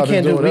mean, that's what we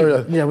I've been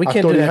can't doing. we I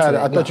can't thought do he that. had it.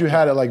 today. I thought No. you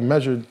had it like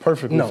measured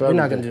perfectly. No, for we're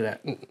not everything. gonna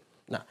do that.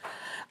 No,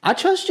 I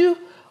trust you,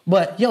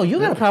 but yo, you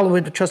got a problem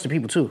with trusting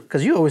people too,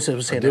 because you always say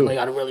that. do. Like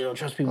I really don't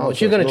trust people, I don't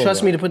but you're gonna trust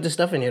trust me nobody. to put this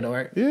stuff in here, though,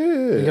 right? Yeah.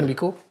 You're gonna be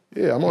cool.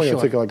 Yeah, I'm only Sure.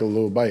 gonna take like a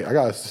little bite. I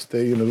gotta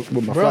stay with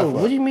my Bro, fat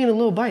what do you mean a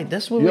little bite?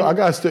 That's what. Yo, I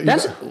gotta stay.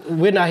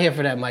 We're not here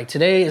for that, Mike.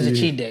 Today is a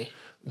cheat day.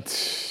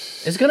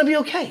 It's gonna be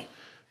okay.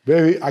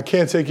 Baby, I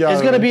can't take y'all.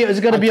 It's gonna be I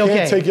okay.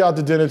 can't take y'all out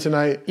to dinner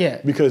tonight. Yeah.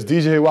 Because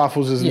DJ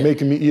Waffles is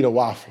making me eat a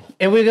waffle.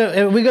 And we're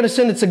gonna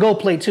send it to go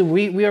plate too.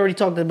 We already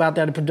talked about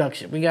that in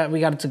production. We got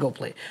it to go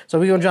plate. So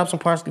we're gonna drop some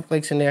parsley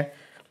flakes in there.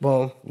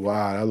 Boom.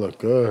 Wow, that look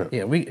good.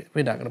 Yeah, we're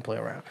not gonna play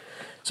around.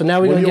 So now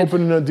we're When gonna you get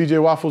opening a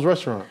DJ Waffles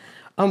restaurant?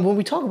 when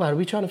we talk about it,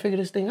 we trying to figure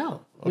this thing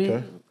out.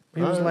 Okay.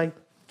 We was All right. like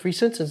 3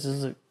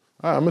 sentences.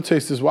 All right, I'm gonna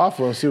taste this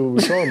waffle and see what we're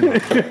talking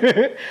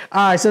about.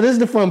 All right, so this is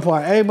the fun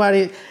part.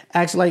 Everybody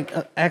acts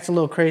a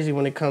little crazy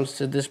when it comes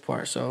to this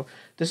part. So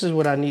this is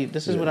what I need.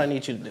 This is what I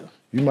need you to do,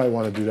 You might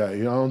want to do that. I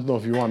don't know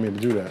if you want me to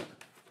do that.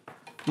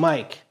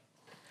 Mike.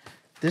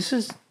 This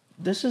is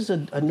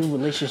a new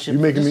relationship. You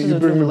making me. This is You a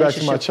bring new me back to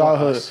my relationship for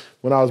childhood us.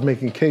 when I was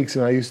making cakes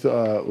and I used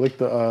to lick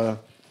the.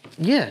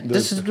 Yeah,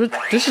 this is what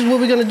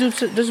we're gonna do.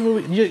 This is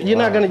what you're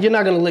not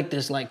gonna lick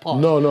this like pause.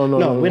 No,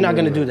 we're not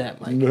gonna do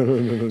that, Mike.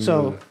 No.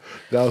 So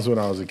That was when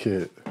I was a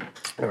kid.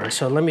 all right,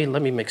 so let me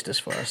mix this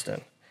for us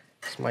then.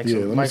 Mike's, Yeah,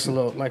 let me Mike's see.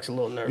 a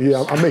little nervous.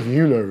 Yeah, I'm making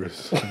you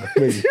nervous. I'm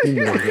making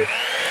you nervous.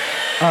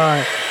 All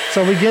right,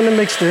 so we're gonna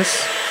mix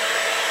this.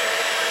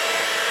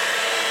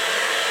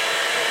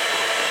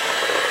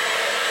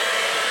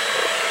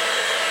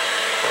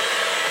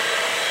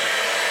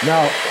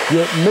 Now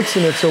you're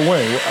mixing it to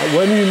when?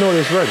 When do you know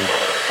it's ready?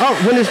 Oh,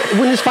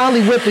 when it's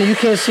finally whipped and you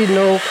can't see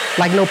no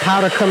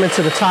powder coming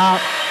to the top,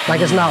 like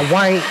it's not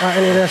white or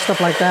any of that stuff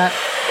like that.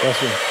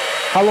 That's what.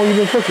 How long you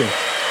been cooking?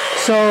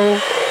 So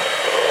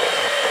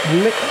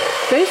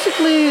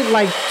basically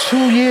like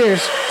 2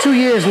 years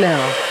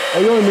now. Oh,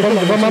 you only been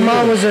cooking But for my 2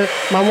 mom years.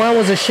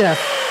 was a chef,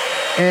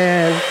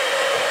 and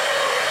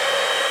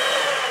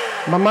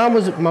my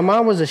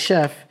mom was a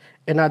chef,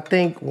 and I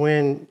think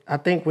when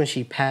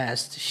she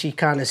passed, she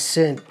kind of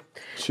sent.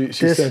 She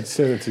this-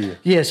 sent it to you.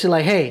 Yeah, she's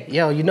like, hey,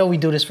 yo, we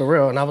do this for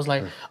real, and I was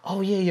like,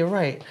 oh yeah, you're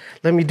right.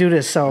 Let me do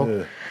this. So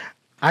Yeah.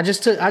 I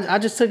just took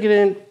it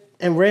in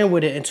and ran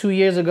with it. And 2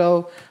 years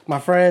ago, my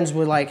friends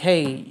were like,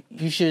 hey,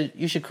 you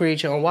should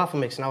create your own waffle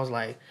mix, and I was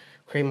like,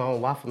 create my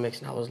own waffle mix,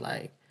 and I was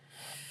like,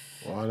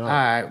 Why not? all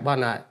right, why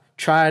not?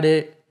 Tried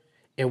it.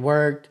 It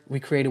worked. We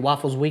created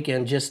Waffles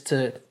Weekend just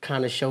to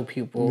kind of show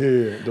people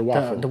the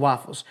waffle. the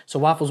waffles. So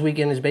Waffles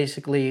Weekend is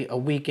basically a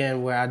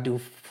weekend where I do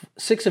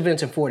 6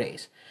 events in 4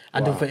 days. I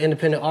do for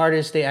independent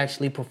artists. They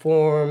actually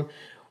perform.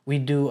 We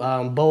do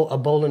a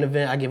bowling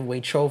event. I give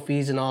away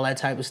trophies and all that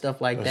type of stuff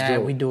like that.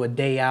 dope. We do a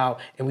day out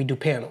and we do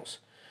panels.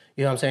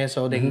 You know what I'm saying?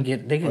 So they can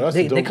get they that's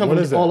they dope. come When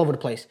from is that? all over the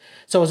place.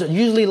 So it's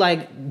usually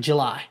like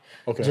July.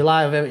 Okay.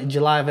 July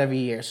of every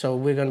year. So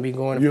we're gonna be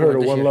going. You for heard it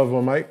of this One year. Love,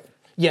 One Mike?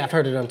 Yeah, I've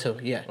heard of them too.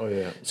 Yeah. Oh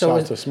yeah. So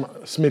Shout out to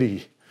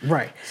Smitty.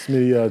 right,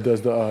 Smitty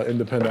does the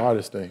independent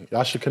artist thing.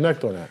 Y'all should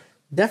connect on that.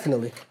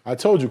 definitely. I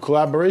told you,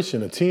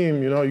 collaboration, a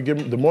team. You know, you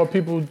get the more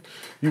people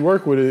you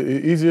work with,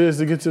 it easier it is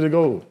to get to the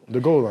goal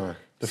line,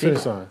 the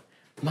finish line.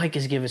 Mike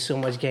is giving so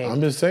much game.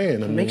 I'm just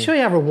saying. I mean, Make sure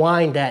you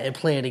rewind that and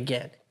play it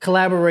again.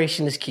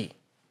 Collaboration is key.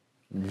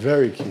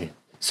 very key.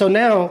 So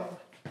now,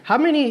 how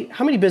many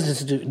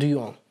businesses do you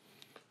own?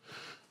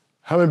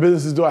 How many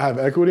businesses do I have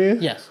equity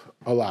in? Yes.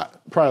 A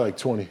lot. Probably like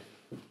 20.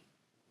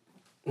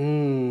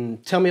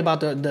 Tell me about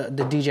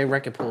the DJ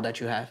record pool that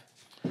you have.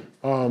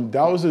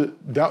 That was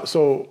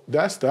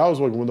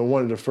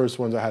one of the first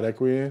ones I had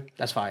equity in.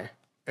 That's fire.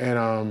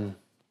 And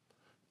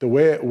the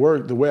way it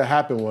worked, the way it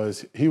happened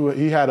was he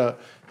had a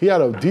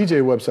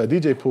DJ website,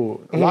 DJ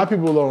pool. A lot of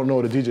people don't know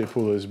what a DJ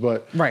pool is,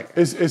 but Right.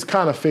 it's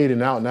kind of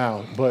fading out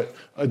now. But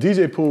a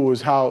DJ pool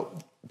is how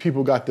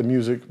people got the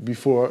music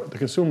before the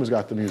consumers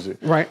got the music.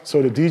 Right.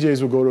 So the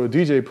DJs would go to a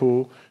DJ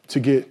pool to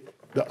get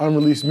the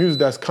unreleased music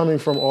that's coming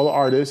from all the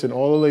artists and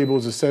all the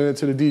labels and send it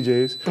to the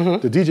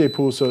DJs, the DJ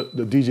pool, so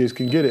the DJs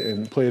can get it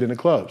and play it in the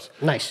clubs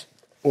Nice.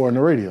 or on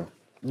the radio.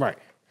 Right.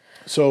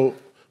 So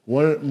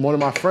one of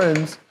my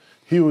friends,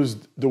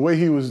 the way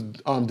he was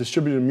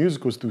distributing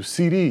music was through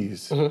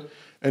CDs,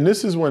 and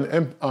this is when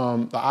the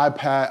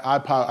iPod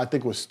I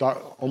think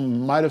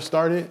might have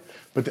started,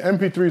 but the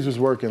MP3s was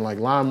working, like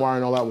LimeWire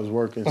and all that was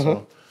working.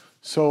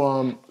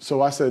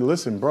 So I said,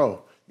 listen,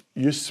 bro,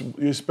 you're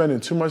spending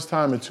too much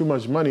time and too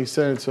much money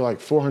sending to like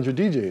 400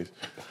 DJs.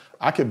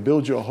 I could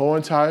build you a whole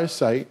entire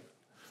site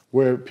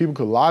where people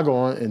could log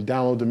on and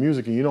download the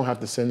music, and you don't have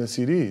to send the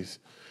CDs.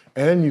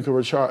 And you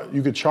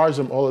could charge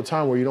them all the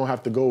time, where you don't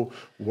have to go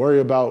worry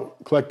about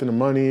collecting the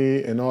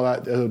money and all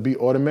that. It'll be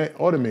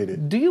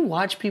automated. Do you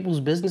watch people's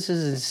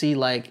businesses and see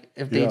like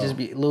if they Yeah. just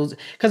be losing?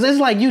 Because it's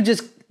like you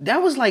just That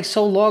was like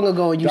so long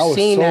ago. And you That was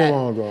seen so that.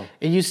 long ago.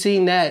 And you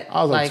seen that.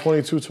 I was like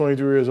 22,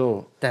 23 years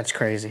old. That's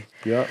crazy.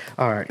 Yep.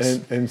 All right.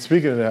 And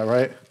speaking of that,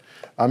 right?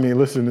 I mean,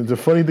 listen, the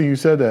funny thing you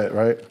said that,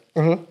 right?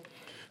 Mm-hmm.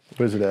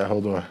 Where's it at?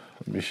 Hold on.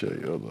 Let me show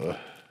you. Hold on.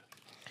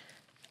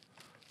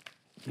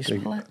 You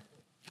smell it?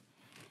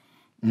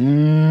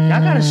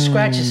 Y'all gotta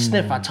scratch and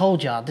sniff. I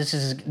told y'all this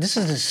is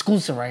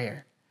exclusive right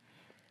here.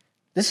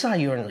 This is how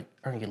you earn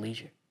your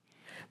leisure.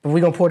 But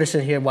we're gonna pour this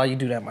in here while you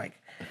do that, Mike.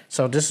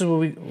 So this is what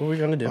we're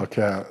gonna do.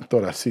 Okay, I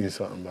thought I seen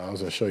something, but I was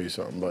gonna show you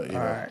something, but you know.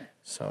 All right.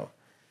 So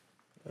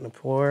I'm gonna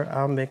pour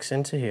our mix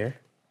into here.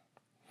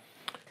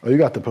 Oh, you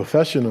got the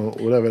professional,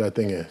 whatever that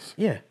thing is.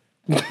 Yeah.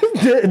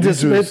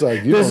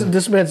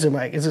 Dispenser,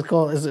 Mike. It's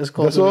called. It's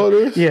called. That's all it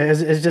is? Yeah.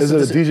 It's just. Is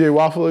it a DJ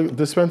Waffle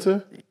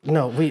dispenser?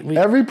 No, we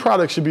Every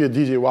product should be a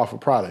DJ Waffle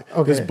product.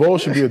 Okay. This bowl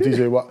should be a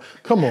DJ Waffle.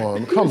 Come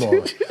on.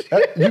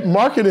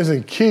 Market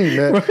isn't key,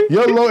 man. If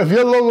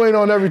your logo ain't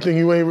on everything,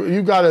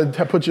 you gotta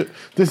put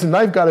this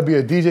knife gotta be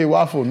a DJ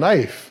Waffle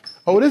knife.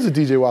 Oh, it is a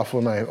DJ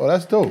Waffle knife. Oh,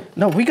 that's dope.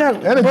 No, we got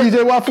and a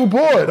DJ Waffle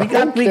board. We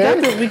got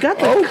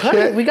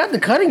the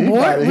cutting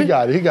board. He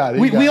got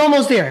it. We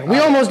almost there.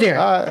 We're almost there.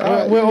 All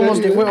right. We're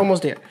almost there. We're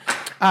almost there.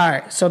 All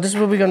right. So this is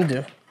what we're gonna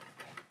do.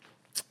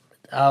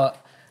 Our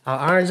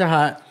irons are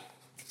hot.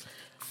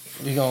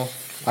 We gonna.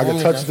 I can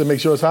touch it to make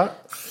sure it's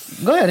hot.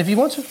 Go ahead if you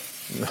want to.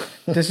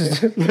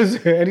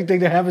 Listen,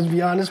 anything that happens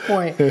beyond this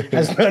point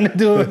has nothing to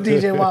do with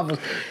DJ Waffles.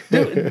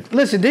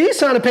 Listen, did he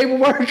sign the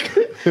paperwork?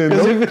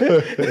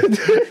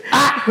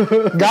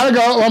 Gotta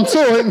go. I'm to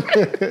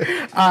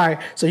it. All right,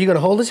 so you're gonna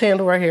hold this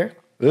handle right here.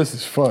 This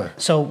is fun.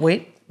 So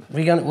wait,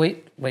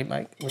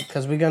 Mike,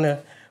 because we're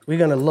gonna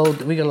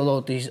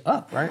load these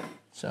up, right?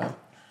 So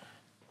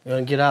we're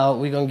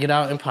gonna get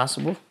out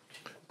Impossible.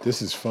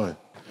 This is fun.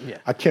 Yeah.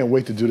 I can't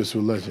wait to do this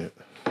with Legend.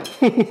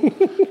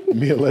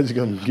 Me and Legend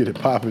gonna get it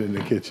popping in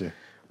the kitchen.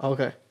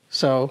 Okay.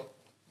 So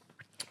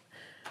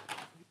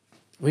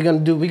we're gonna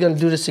do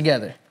this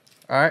together.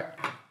 All right.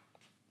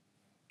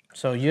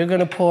 So you're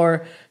gonna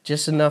pour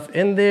just enough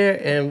in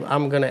there, and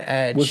I'm gonna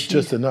add. What's cheese.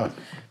 just enough?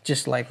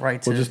 Just like right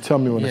to. Well, just tell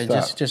me when to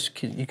stop.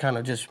 Just you kind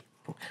of just.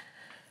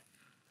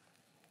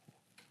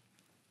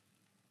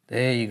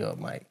 There you go,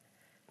 Mike.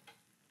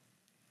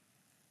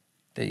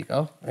 There you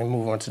go, and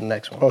move on to the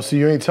next one. Oh, so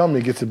you ain't telling me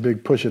it gets a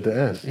big push at the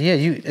end? Yeah,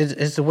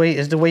 it's the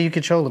way you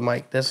control it,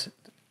 Mike.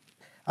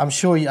 I'm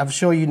sure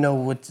you know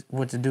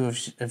what to do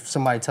if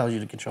somebody tells you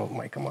to control it,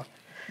 Mike. Come on.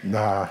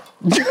 Nah.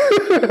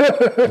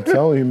 I'm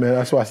telling you, man.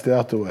 That's why I stay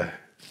out the way.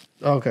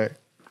 Okay,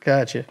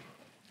 gotcha.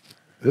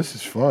 This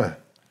is fun.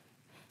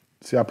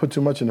 See, I put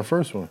too much in the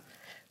first one.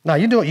 No,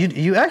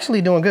 you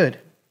actually doing good.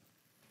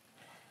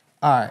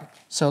 All right.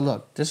 So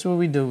look, this is what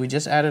we do. We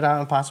just added our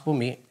Impossible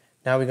meat.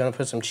 Now we're gonna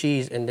put some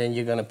cheese, and then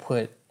you're gonna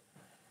put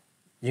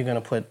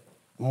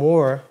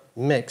more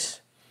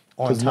mix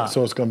on top.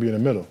 So it's gonna be in the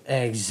middle.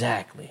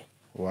 Exactly.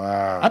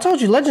 Wow. I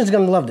told you, Legend's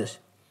gonna love this.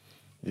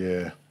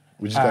 Yeah.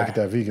 We just gotta get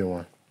that vegan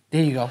one.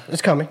 There you go.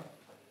 It's coming.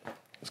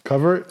 Let's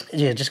cover it.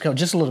 Yeah, just a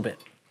little bit.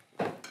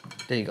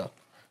 There you go.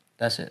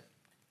 That's it.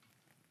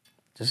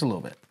 Just a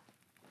little bit.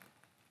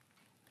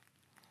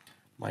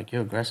 Mike,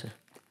 you're aggressive.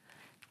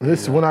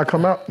 This is when I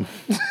come out.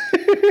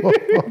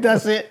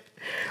 That's it.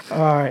 All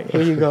right,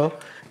 here you go.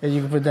 And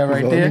you can put that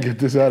right there. Let me get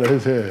this out of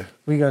his head.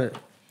 We got it.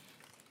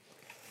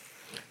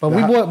 But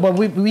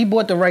we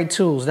bought the right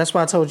tools. That's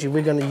why I told you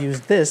we're gonna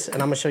use this,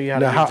 and I'm gonna show you how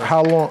to use this.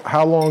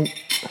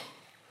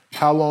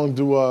 How long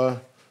do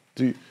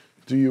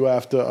you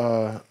have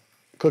to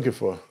cook it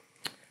for?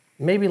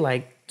 Maybe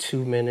like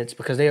 2 minutes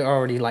because they're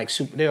already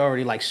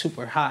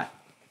super hot.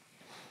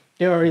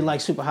 They're already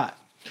like super hot.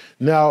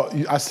 Now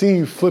I seen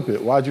you flip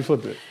it. Why'd you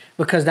flip it?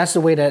 Because that's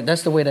the way that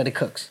it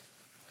cooks.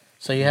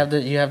 So you have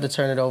to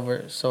turn it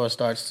over so it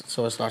starts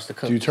to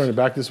cook. Do you turn it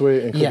back this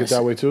way and cook it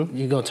that way too?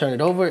 You're gonna turn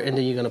it over and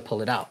then you're gonna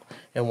pull it out.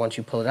 And once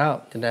you pull it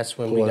out, then that's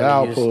when pull it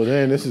out, pull it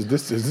in. Is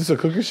this a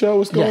cooking show?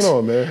 What's going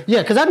on, man?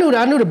 Yeah, because I knew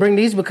to bring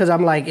these because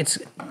I'm like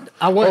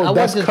I want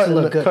this to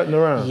look good. Cutting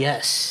around.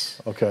 Yes.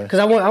 Okay. Because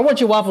I want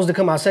your waffles to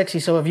come out sexy.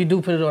 So if you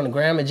do put it on the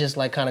gram, it just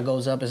like kind of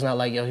goes up. It's not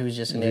like he was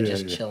just in there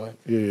chilling.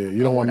 Yeah.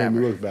 You don't want to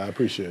make me look bad. I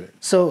appreciate it.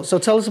 So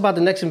tell us about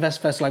the next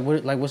Invest Fest.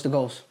 What's the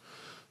goals?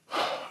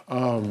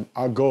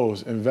 Our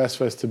goals, Invest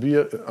Fest, to be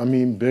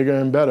bigger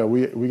and better.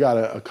 We got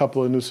a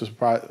couple of new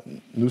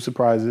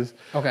surprises.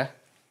 Okay.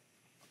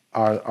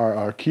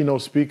 Our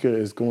keynote speaker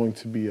is going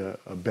to be a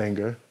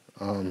banger.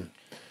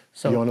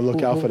 So be on the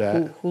lookout for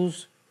that.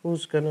 Who's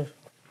coming?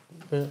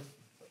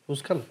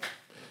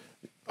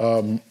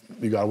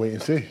 You gotta wait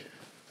and see.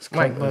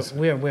 Mike, but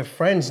we're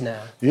friends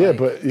now. Yeah,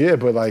 but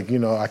like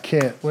I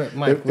can't.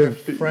 We're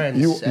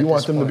friends. You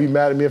want them to be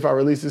mad at me if I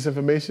release this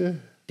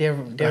information? They're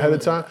ahead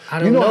of time. I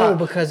don't know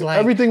because like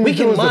everything we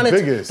do is the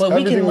biggest. But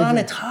we can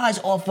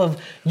monetize off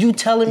of you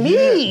telling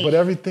me. Yeah, but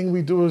everything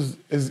we do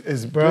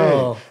is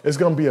bro. Big. It's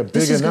gonna be a big announcement.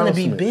 This is gonna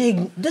be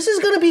big. This is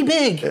gonna be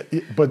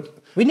big. But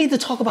we need to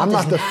talk about I'm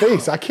this not the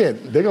face. I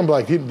can't. They're gonna be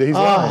like he's lying.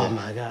 Oh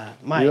my God,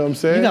 Mike. You know what I'm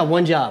saying? You got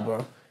one job,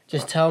 bro.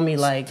 Just tell me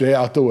like. Stay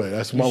out the way.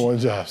 That's my one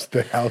job.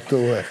 Stay out the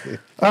way.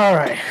 All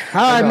right.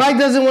 Mike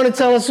doesn't want to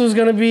tell us who's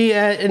gonna be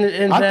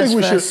in I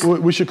think Fest.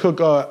 we should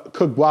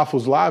cook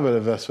waffles live at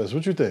Invest Fest.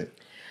 What you think?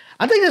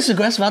 I think that's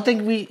aggressive. I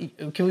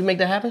think can we make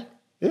that happen?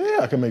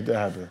 Yeah, I can make that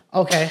happen.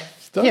 Okay.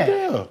 Done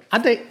deal. I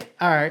think.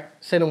 All right.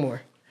 Say no more.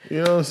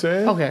 You know what I'm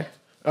saying? Okay.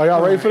 Are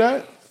y'all ready for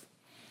that?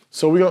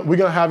 So we're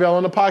gonna have y'all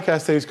on the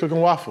podcast stage cooking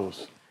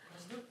waffles.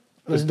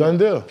 It's done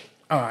deal.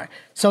 All right.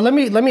 So let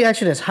me ask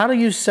you this: how do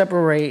you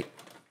separate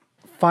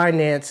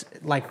finance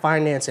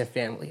and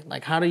family?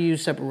 Like, how do you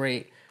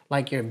separate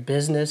like your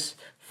business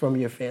from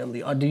your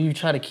family, or do you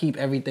try to keep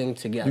everything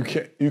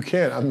together? You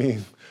can't. I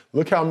mean,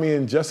 look how me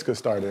and Jessica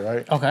started,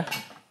 right? Okay.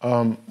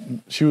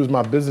 She was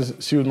my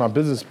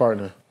business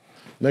partner.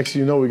 Next thing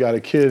you know, we got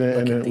a kid,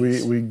 and then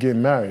we get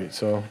married.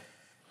 So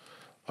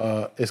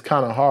it's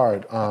kind of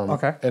hard.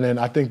 Okay. And then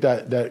I think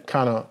that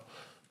kind of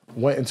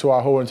went into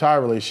our whole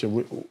entire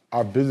relationship.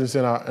 Our business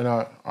and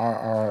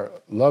our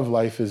love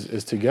life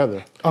is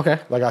together. Okay.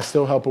 Like, I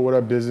still help her with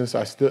her business.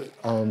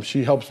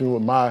 She helps me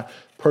with my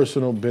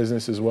personal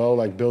business as well,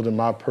 like building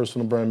my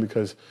personal brand,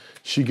 because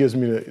she gives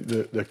me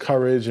the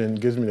courage and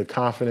gives me the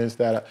confidence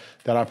that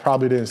I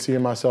probably didn't see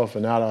in myself,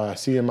 and now that I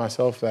see in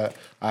myself that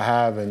I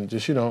have, and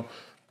just,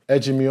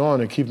 edging me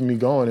on and keeping me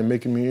going and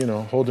making me,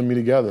 holding me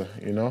together,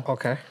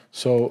 Okay.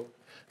 So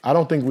I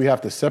don't think we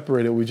have to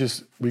separate it. We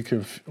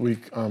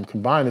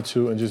combine the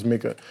two and just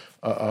make a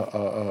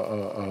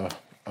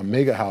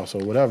mega house,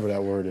 or whatever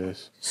that word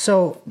is.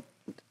 So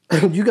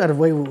you got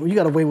away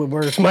with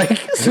words, Mike.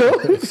 So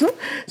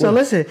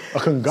listen. A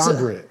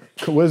conglomerate.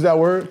 What is that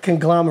word?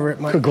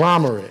 Conglomerate, Mike.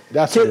 Conglomerate.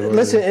 That's what it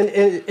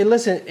is.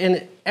 Listen,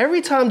 and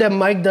every time that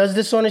Mike does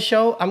this on the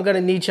show, I'm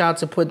gonna need y'all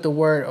to put the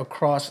word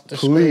across the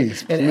screen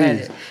and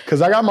edit.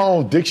 Because I got my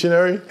own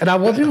dictionary. And I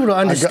want people to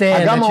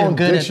understand that you're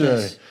good at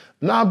this.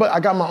 Nah, but I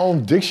got my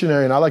own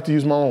dictionary, and I like to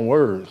use my own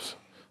words.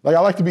 Like, I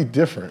like to be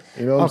different.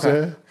 You know what I'm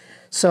saying?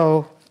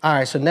 So, all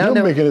right. So now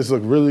you're making this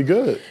look really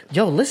good.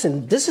 Yo,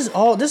 listen. This is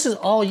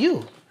all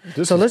you.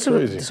 This is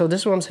crazy. So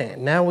this is what I'm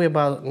saying. Now we're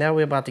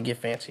about to get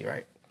fancy,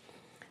 right?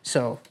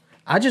 So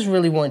I just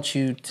really want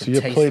you to. So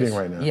you're taste plating this.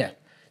 right now. Yeah.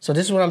 So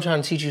this is what I'm trying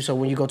to teach you. So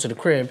when you go to the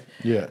crib,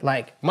 yeah,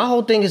 like, my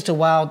whole thing is to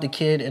wow the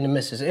kid and the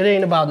missus. It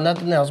ain't about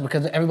nothing else,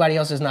 because everybody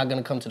else is not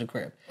gonna come to the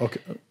crib. Okay.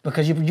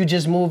 Because you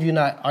just moved.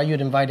 Are you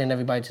inviting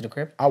everybody to the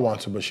crib? I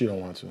want to, but she don't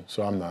want to,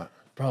 so I'm not.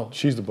 Bro,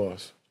 she's the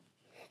boss.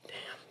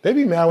 They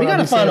be mad when we I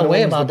gotta be saying find a the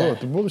way woman's about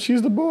the that. boss.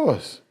 She's the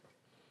boss.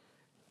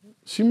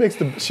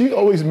 She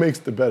always makes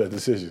the better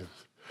decisions.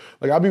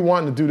 Like, I be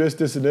wanting to do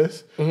this, and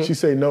this. Mm-hmm. She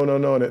say no,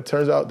 and it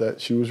turns out that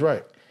she was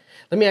right.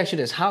 Let me ask you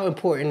this: how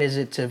important is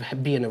it to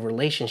be in a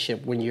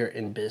relationship when you're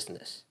in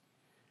business?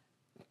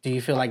 Do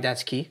you feel like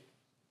that's key?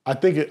 I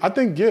think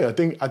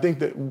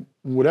that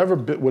whatever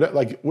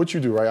like what you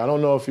do, right? I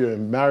don't know if you're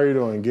married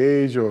or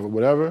engaged or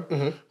whatever,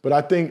 mm-hmm. but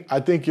I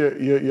think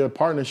your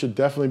partner should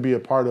definitely be a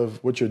part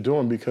of what you're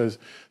doing, because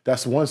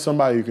that's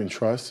somebody you can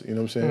trust. You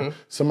know what I'm saying? Mm-hmm.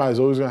 Somebody's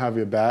always gonna have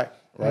your back,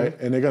 right?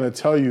 Mm-hmm. And they're gonna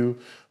tell you,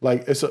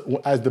 like, as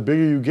the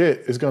bigger you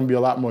get, it's gonna be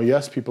a lot more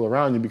yes people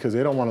around you, because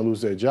they don't want to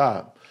lose their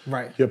job.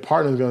 Right. Your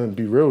partner's gonna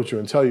be real with you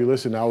and tell you,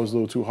 listen, that was a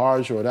little too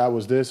harsh, or that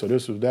was this, or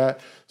this was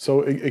that.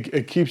 So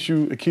it keeps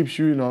you,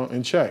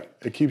 in check.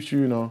 It keeps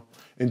you,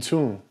 in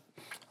tune.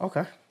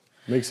 Okay.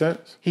 Make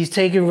sense? He's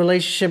taking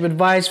relationship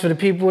advice for the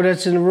people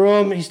that's in the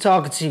room. He's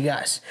talking to you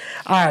guys.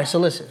 All right. So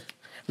listen,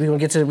 we're gonna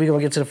get to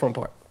the front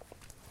part.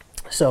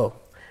 So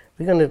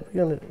we're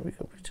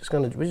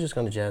just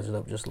gonna jazz it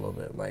up just a little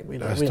bit, Mike.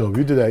 That's dope.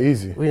 You did that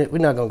easy. We're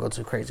not gonna go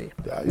too crazy.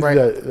 Right?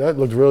 That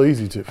looked real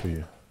easy for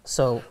you.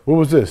 So what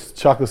was this?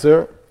 Chocolate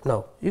syrup?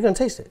 No, you're gonna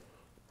taste it.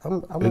 I'm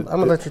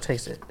gonna let you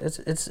taste it.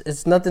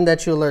 It's nothing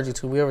that you're allergic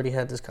to. We already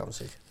had this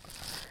conversation,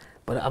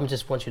 but I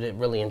just want you to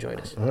really enjoy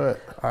this. All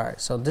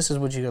right. So this is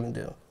what you're gonna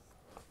do.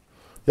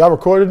 Y'all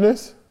recorded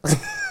this?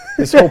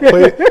 This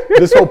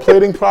whole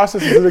plating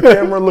process? Is the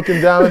camera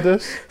looking down at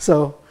this?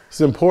 So it's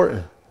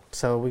important.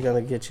 So we're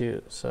gonna get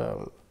you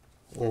some.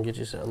 We're gonna get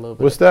you a little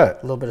bit. What's that?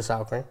 A little bit of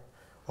sour cream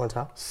on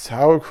top.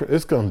 Sour cream.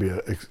 It's gonna be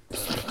a.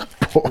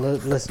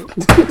 Listen,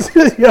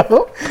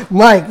 yo,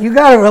 Mike, you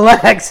gotta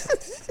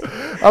relax.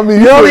 I mean,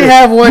 you only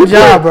have one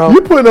job, bro.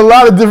 You're putting a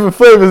lot of different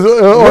flavors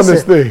on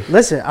this thing.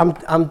 Listen,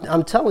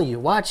 I'm telling you,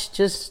 watch.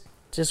 Just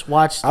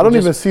watch. I don't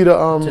even see the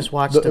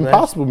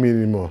Impossible Meat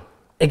anymore.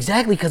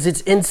 Exactly, because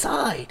it's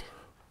inside.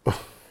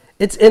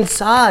 It's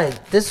inside.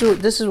 This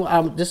is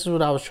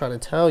what I was trying to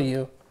tell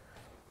you.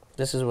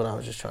 This is what I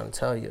was just trying to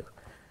tell you.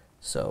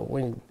 So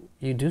when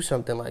you do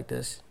something like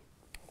this,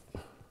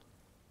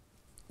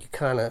 you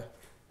kind of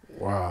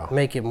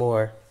make it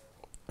more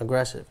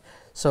aggressive.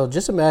 So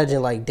just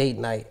imagine like date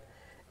night,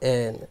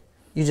 and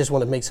you just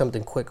want to make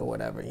something quick or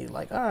whatever. And you're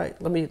like, all right,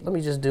 let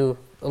me just do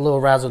a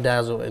little razzle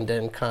dazzle, and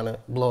then kind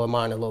of blow her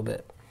mind a little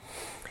bit.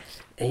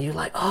 And you're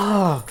like,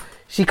 oh.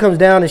 She comes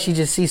down and she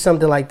just sees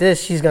something like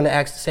this. She's gonna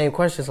ask the same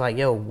questions like,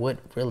 yo, what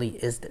really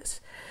is this?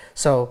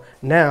 So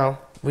now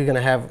we're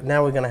gonna have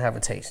a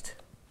taste.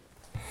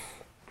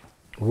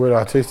 Where did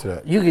I taste it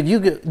at? You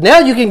could now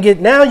you can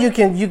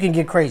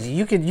get crazy.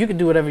 You can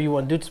do whatever you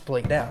want to do to the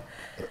plate now.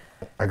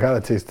 I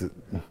gotta taste it.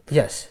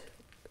 Yes.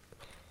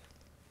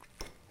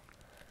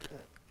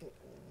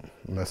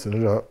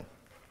 Messing it up.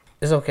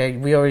 It's okay.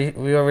 We already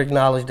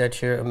acknowledged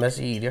that you're a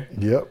messy eater.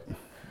 Yep.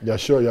 Y'all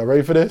sure? Y'all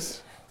ready for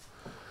this?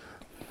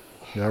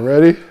 Y'all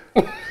ready?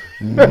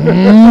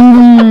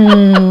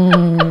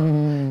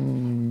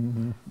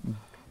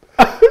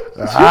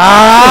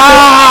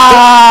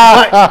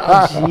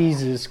 Ah!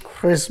 Jesus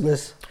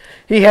Christmas.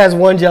 He has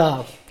one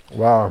job.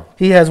 Wow.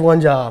 He has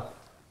one job.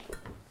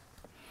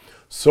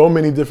 So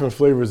many different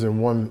flavors in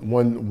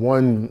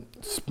one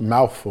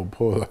mouthful.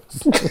 Pull.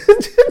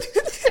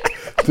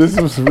 This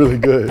was really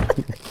good.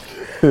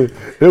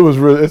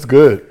 It's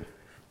good.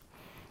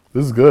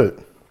 This is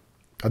good.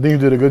 I think you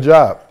did a good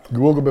job. You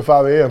woke up at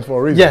 5 a.m.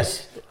 for a reason.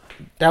 Yes,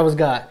 that was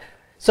God.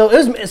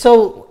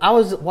 So I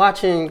was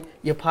watching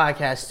your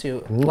podcast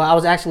too. Mm-hmm. Well, I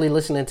was actually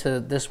listening to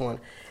this one,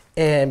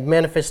 and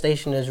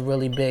manifestation is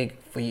really big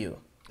for you.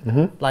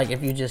 Mm-hmm. Like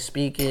if you just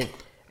speak it,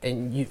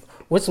 and you,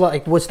 what's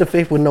the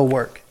faith with no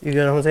work? You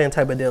know what I'm saying?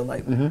 Type of deal.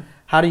 Like,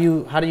 how do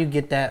you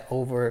get that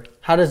over?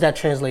 How does that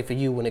translate for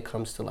you when it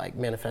comes to like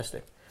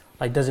manifesting?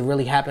 Like, does it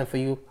really happen for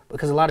you?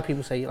 Because a lot of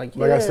people say, like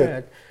I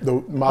said,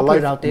 my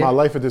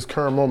life at this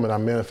current moment, I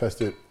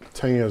manifested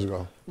 10 years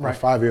ago, right. or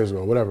 5 years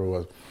ago, whatever it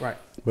was. Right.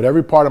 But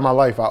every part of my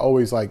life, I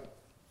always like,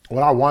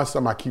 when I want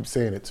something, I keep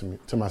saying it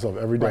to myself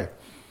every day.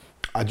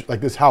 Right.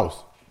 Like this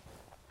house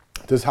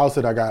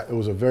that I got, it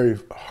was a very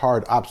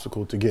hard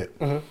obstacle to get,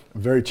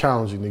 very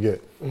challenging to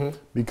get,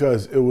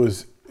 because it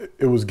was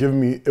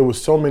giving me, it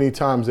was so many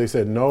times they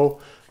said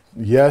no,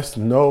 yes,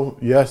 no,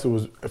 yes. It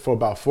was for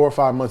about 4 or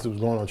 5 months. It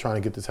was going on trying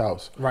to get this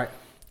house. Right.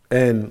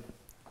 And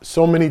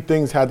so many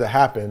things had to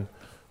happen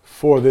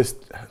for this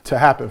to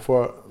happen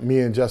for me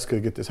and Jessica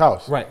to get this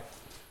house. Right.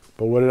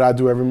 But what did I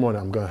do every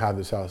morning? I'm gonna have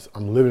this house.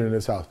 I'm living in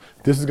this house.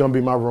 This is gonna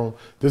be my room.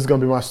 This is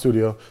gonna be my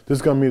studio. This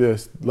is gonna be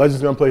this.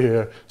 Legend's gonna play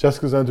here.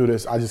 Jessica's gonna do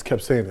this. I just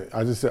kept saying it.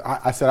 I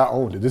said I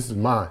owned it. This is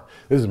mine.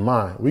 This is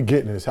mine. We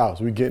getting in this house.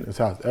 We getting in this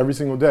house every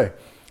single day.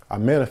 I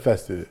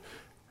manifested it.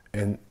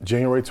 And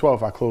January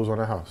 12th, I closed on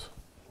the house.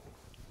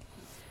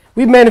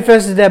 We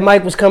manifested that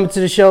Mike was coming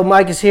to the show.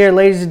 Mike is here,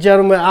 ladies and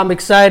gentlemen. I'm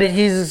excited.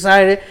 He's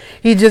excited.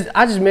 I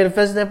just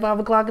manifested at 5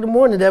 o'clock in the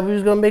morning that we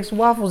was gonna make some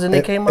waffles, and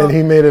they came out. And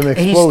he made an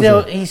explosion.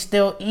 And he's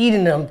still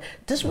eating them.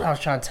 This is what I was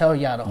trying to tell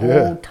y'all the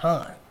whole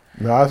time.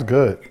 No, that's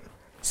good.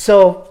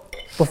 So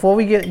before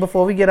we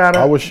get out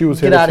of, I wish she was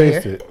here to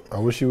taste it. I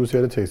wish she was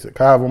here to taste it.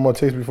 Can I have one more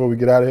taste before we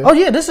get out of here? Oh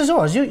yeah, this is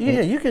yours.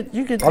 You could.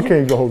 I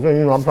can't go home.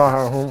 You know, I'm trying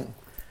to have home.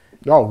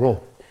 Y'all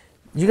go.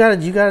 You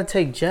gotta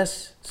take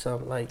Jess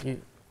some like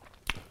you.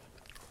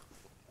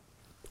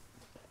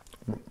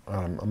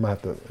 I'm gonna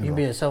have to. You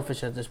being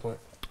selfish at this point.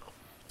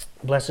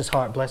 Bless his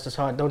heart, bless his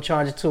heart. Don't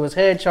charge it to his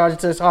head, charge it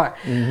to his heart.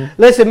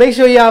 Listen, make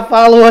sure y'all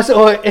follow us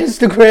on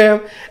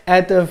Instagram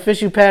at the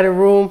Official Padded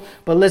Room.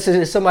 But listen,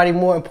 there's somebody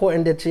more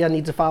important that y'all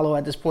need to follow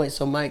at this point.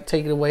 So Mike,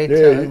 take it away. Yeah,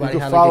 Tell everybody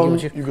how they can get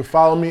with you. You can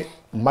follow me,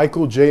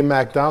 Micheal J.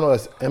 MacDonald.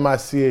 That's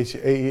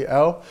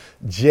Michael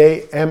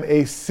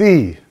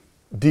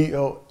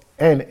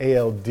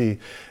JMacDonald.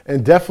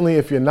 And definitely,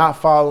 if you're not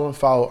following,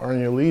 follow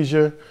Earn Your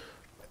Liesure.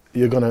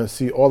 You're gonna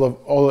see all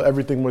of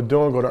everything we're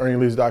doing. Go to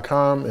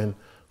earnyourleisure.com and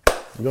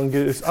we're gonna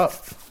get this up.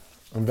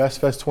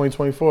 InvestFest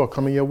 2024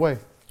 coming your way.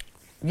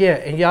 Yeah,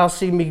 and y'all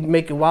see me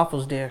making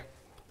waffles there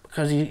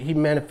because he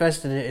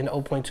manifested it in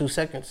 0.2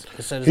 seconds.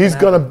 He's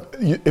gonna.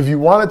 If you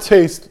want to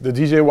taste the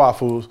DJ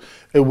Waffles,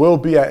 it will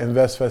be at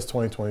InvestFest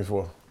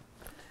 2024,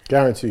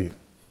 guaranteed.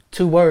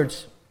 2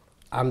 words.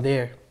 I'm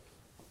there.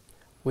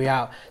 We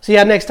out. See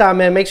y'all next time,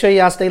 man. Make sure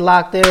y'all stay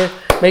locked in.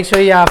 Make sure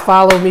y'all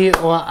follow me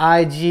on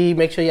IG.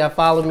 Make sure y'all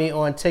follow me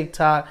on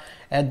TikTok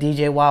at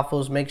DJ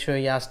Waffles. Make sure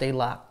y'all stay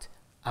locked.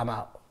 I'm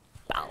out.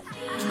 Bow.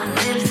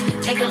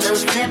 Take a little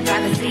sip,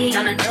 privacy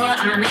on the door,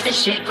 I'ma make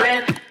this shit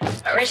grip.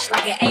 Rich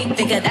like an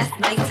 8-figure, that's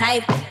my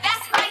type.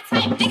 That's my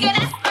type, nigga,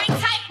 that's my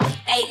type.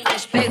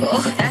 8-inch bagel,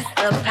 that's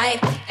the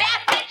pipe. That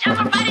bitch,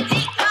 I'ma ride a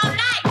dick all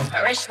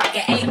night. Rich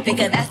like an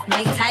 8-figure, that's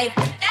my type.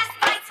 That's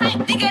my type,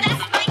 nigga,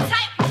 that's my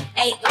type.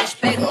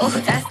 8-inch bagel,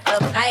 that's the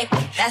pipe.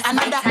 That's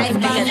my type,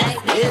 nigga, that's my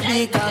type.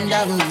 Baby, calm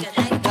down,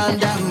 calm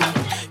down.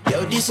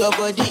 Yo, this your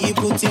body, you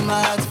put in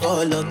my heart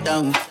for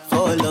lockdown,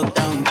 oh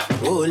lockdown.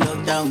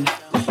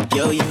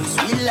 Yo, you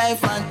sweet life,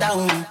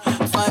 phantom.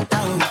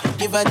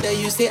 If I tell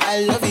you, say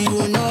I love you,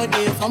 you know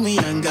they for me,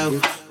 young girl,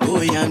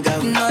 oh young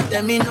girl. No,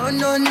 tell me, no, oh.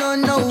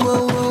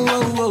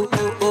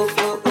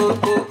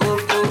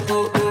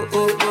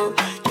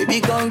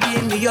 Baby, come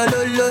give me your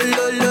lo. You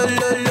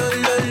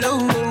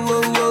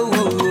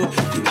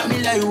got me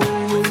like,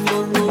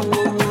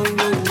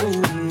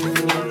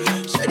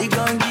 Shawty,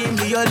 come give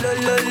me your lo.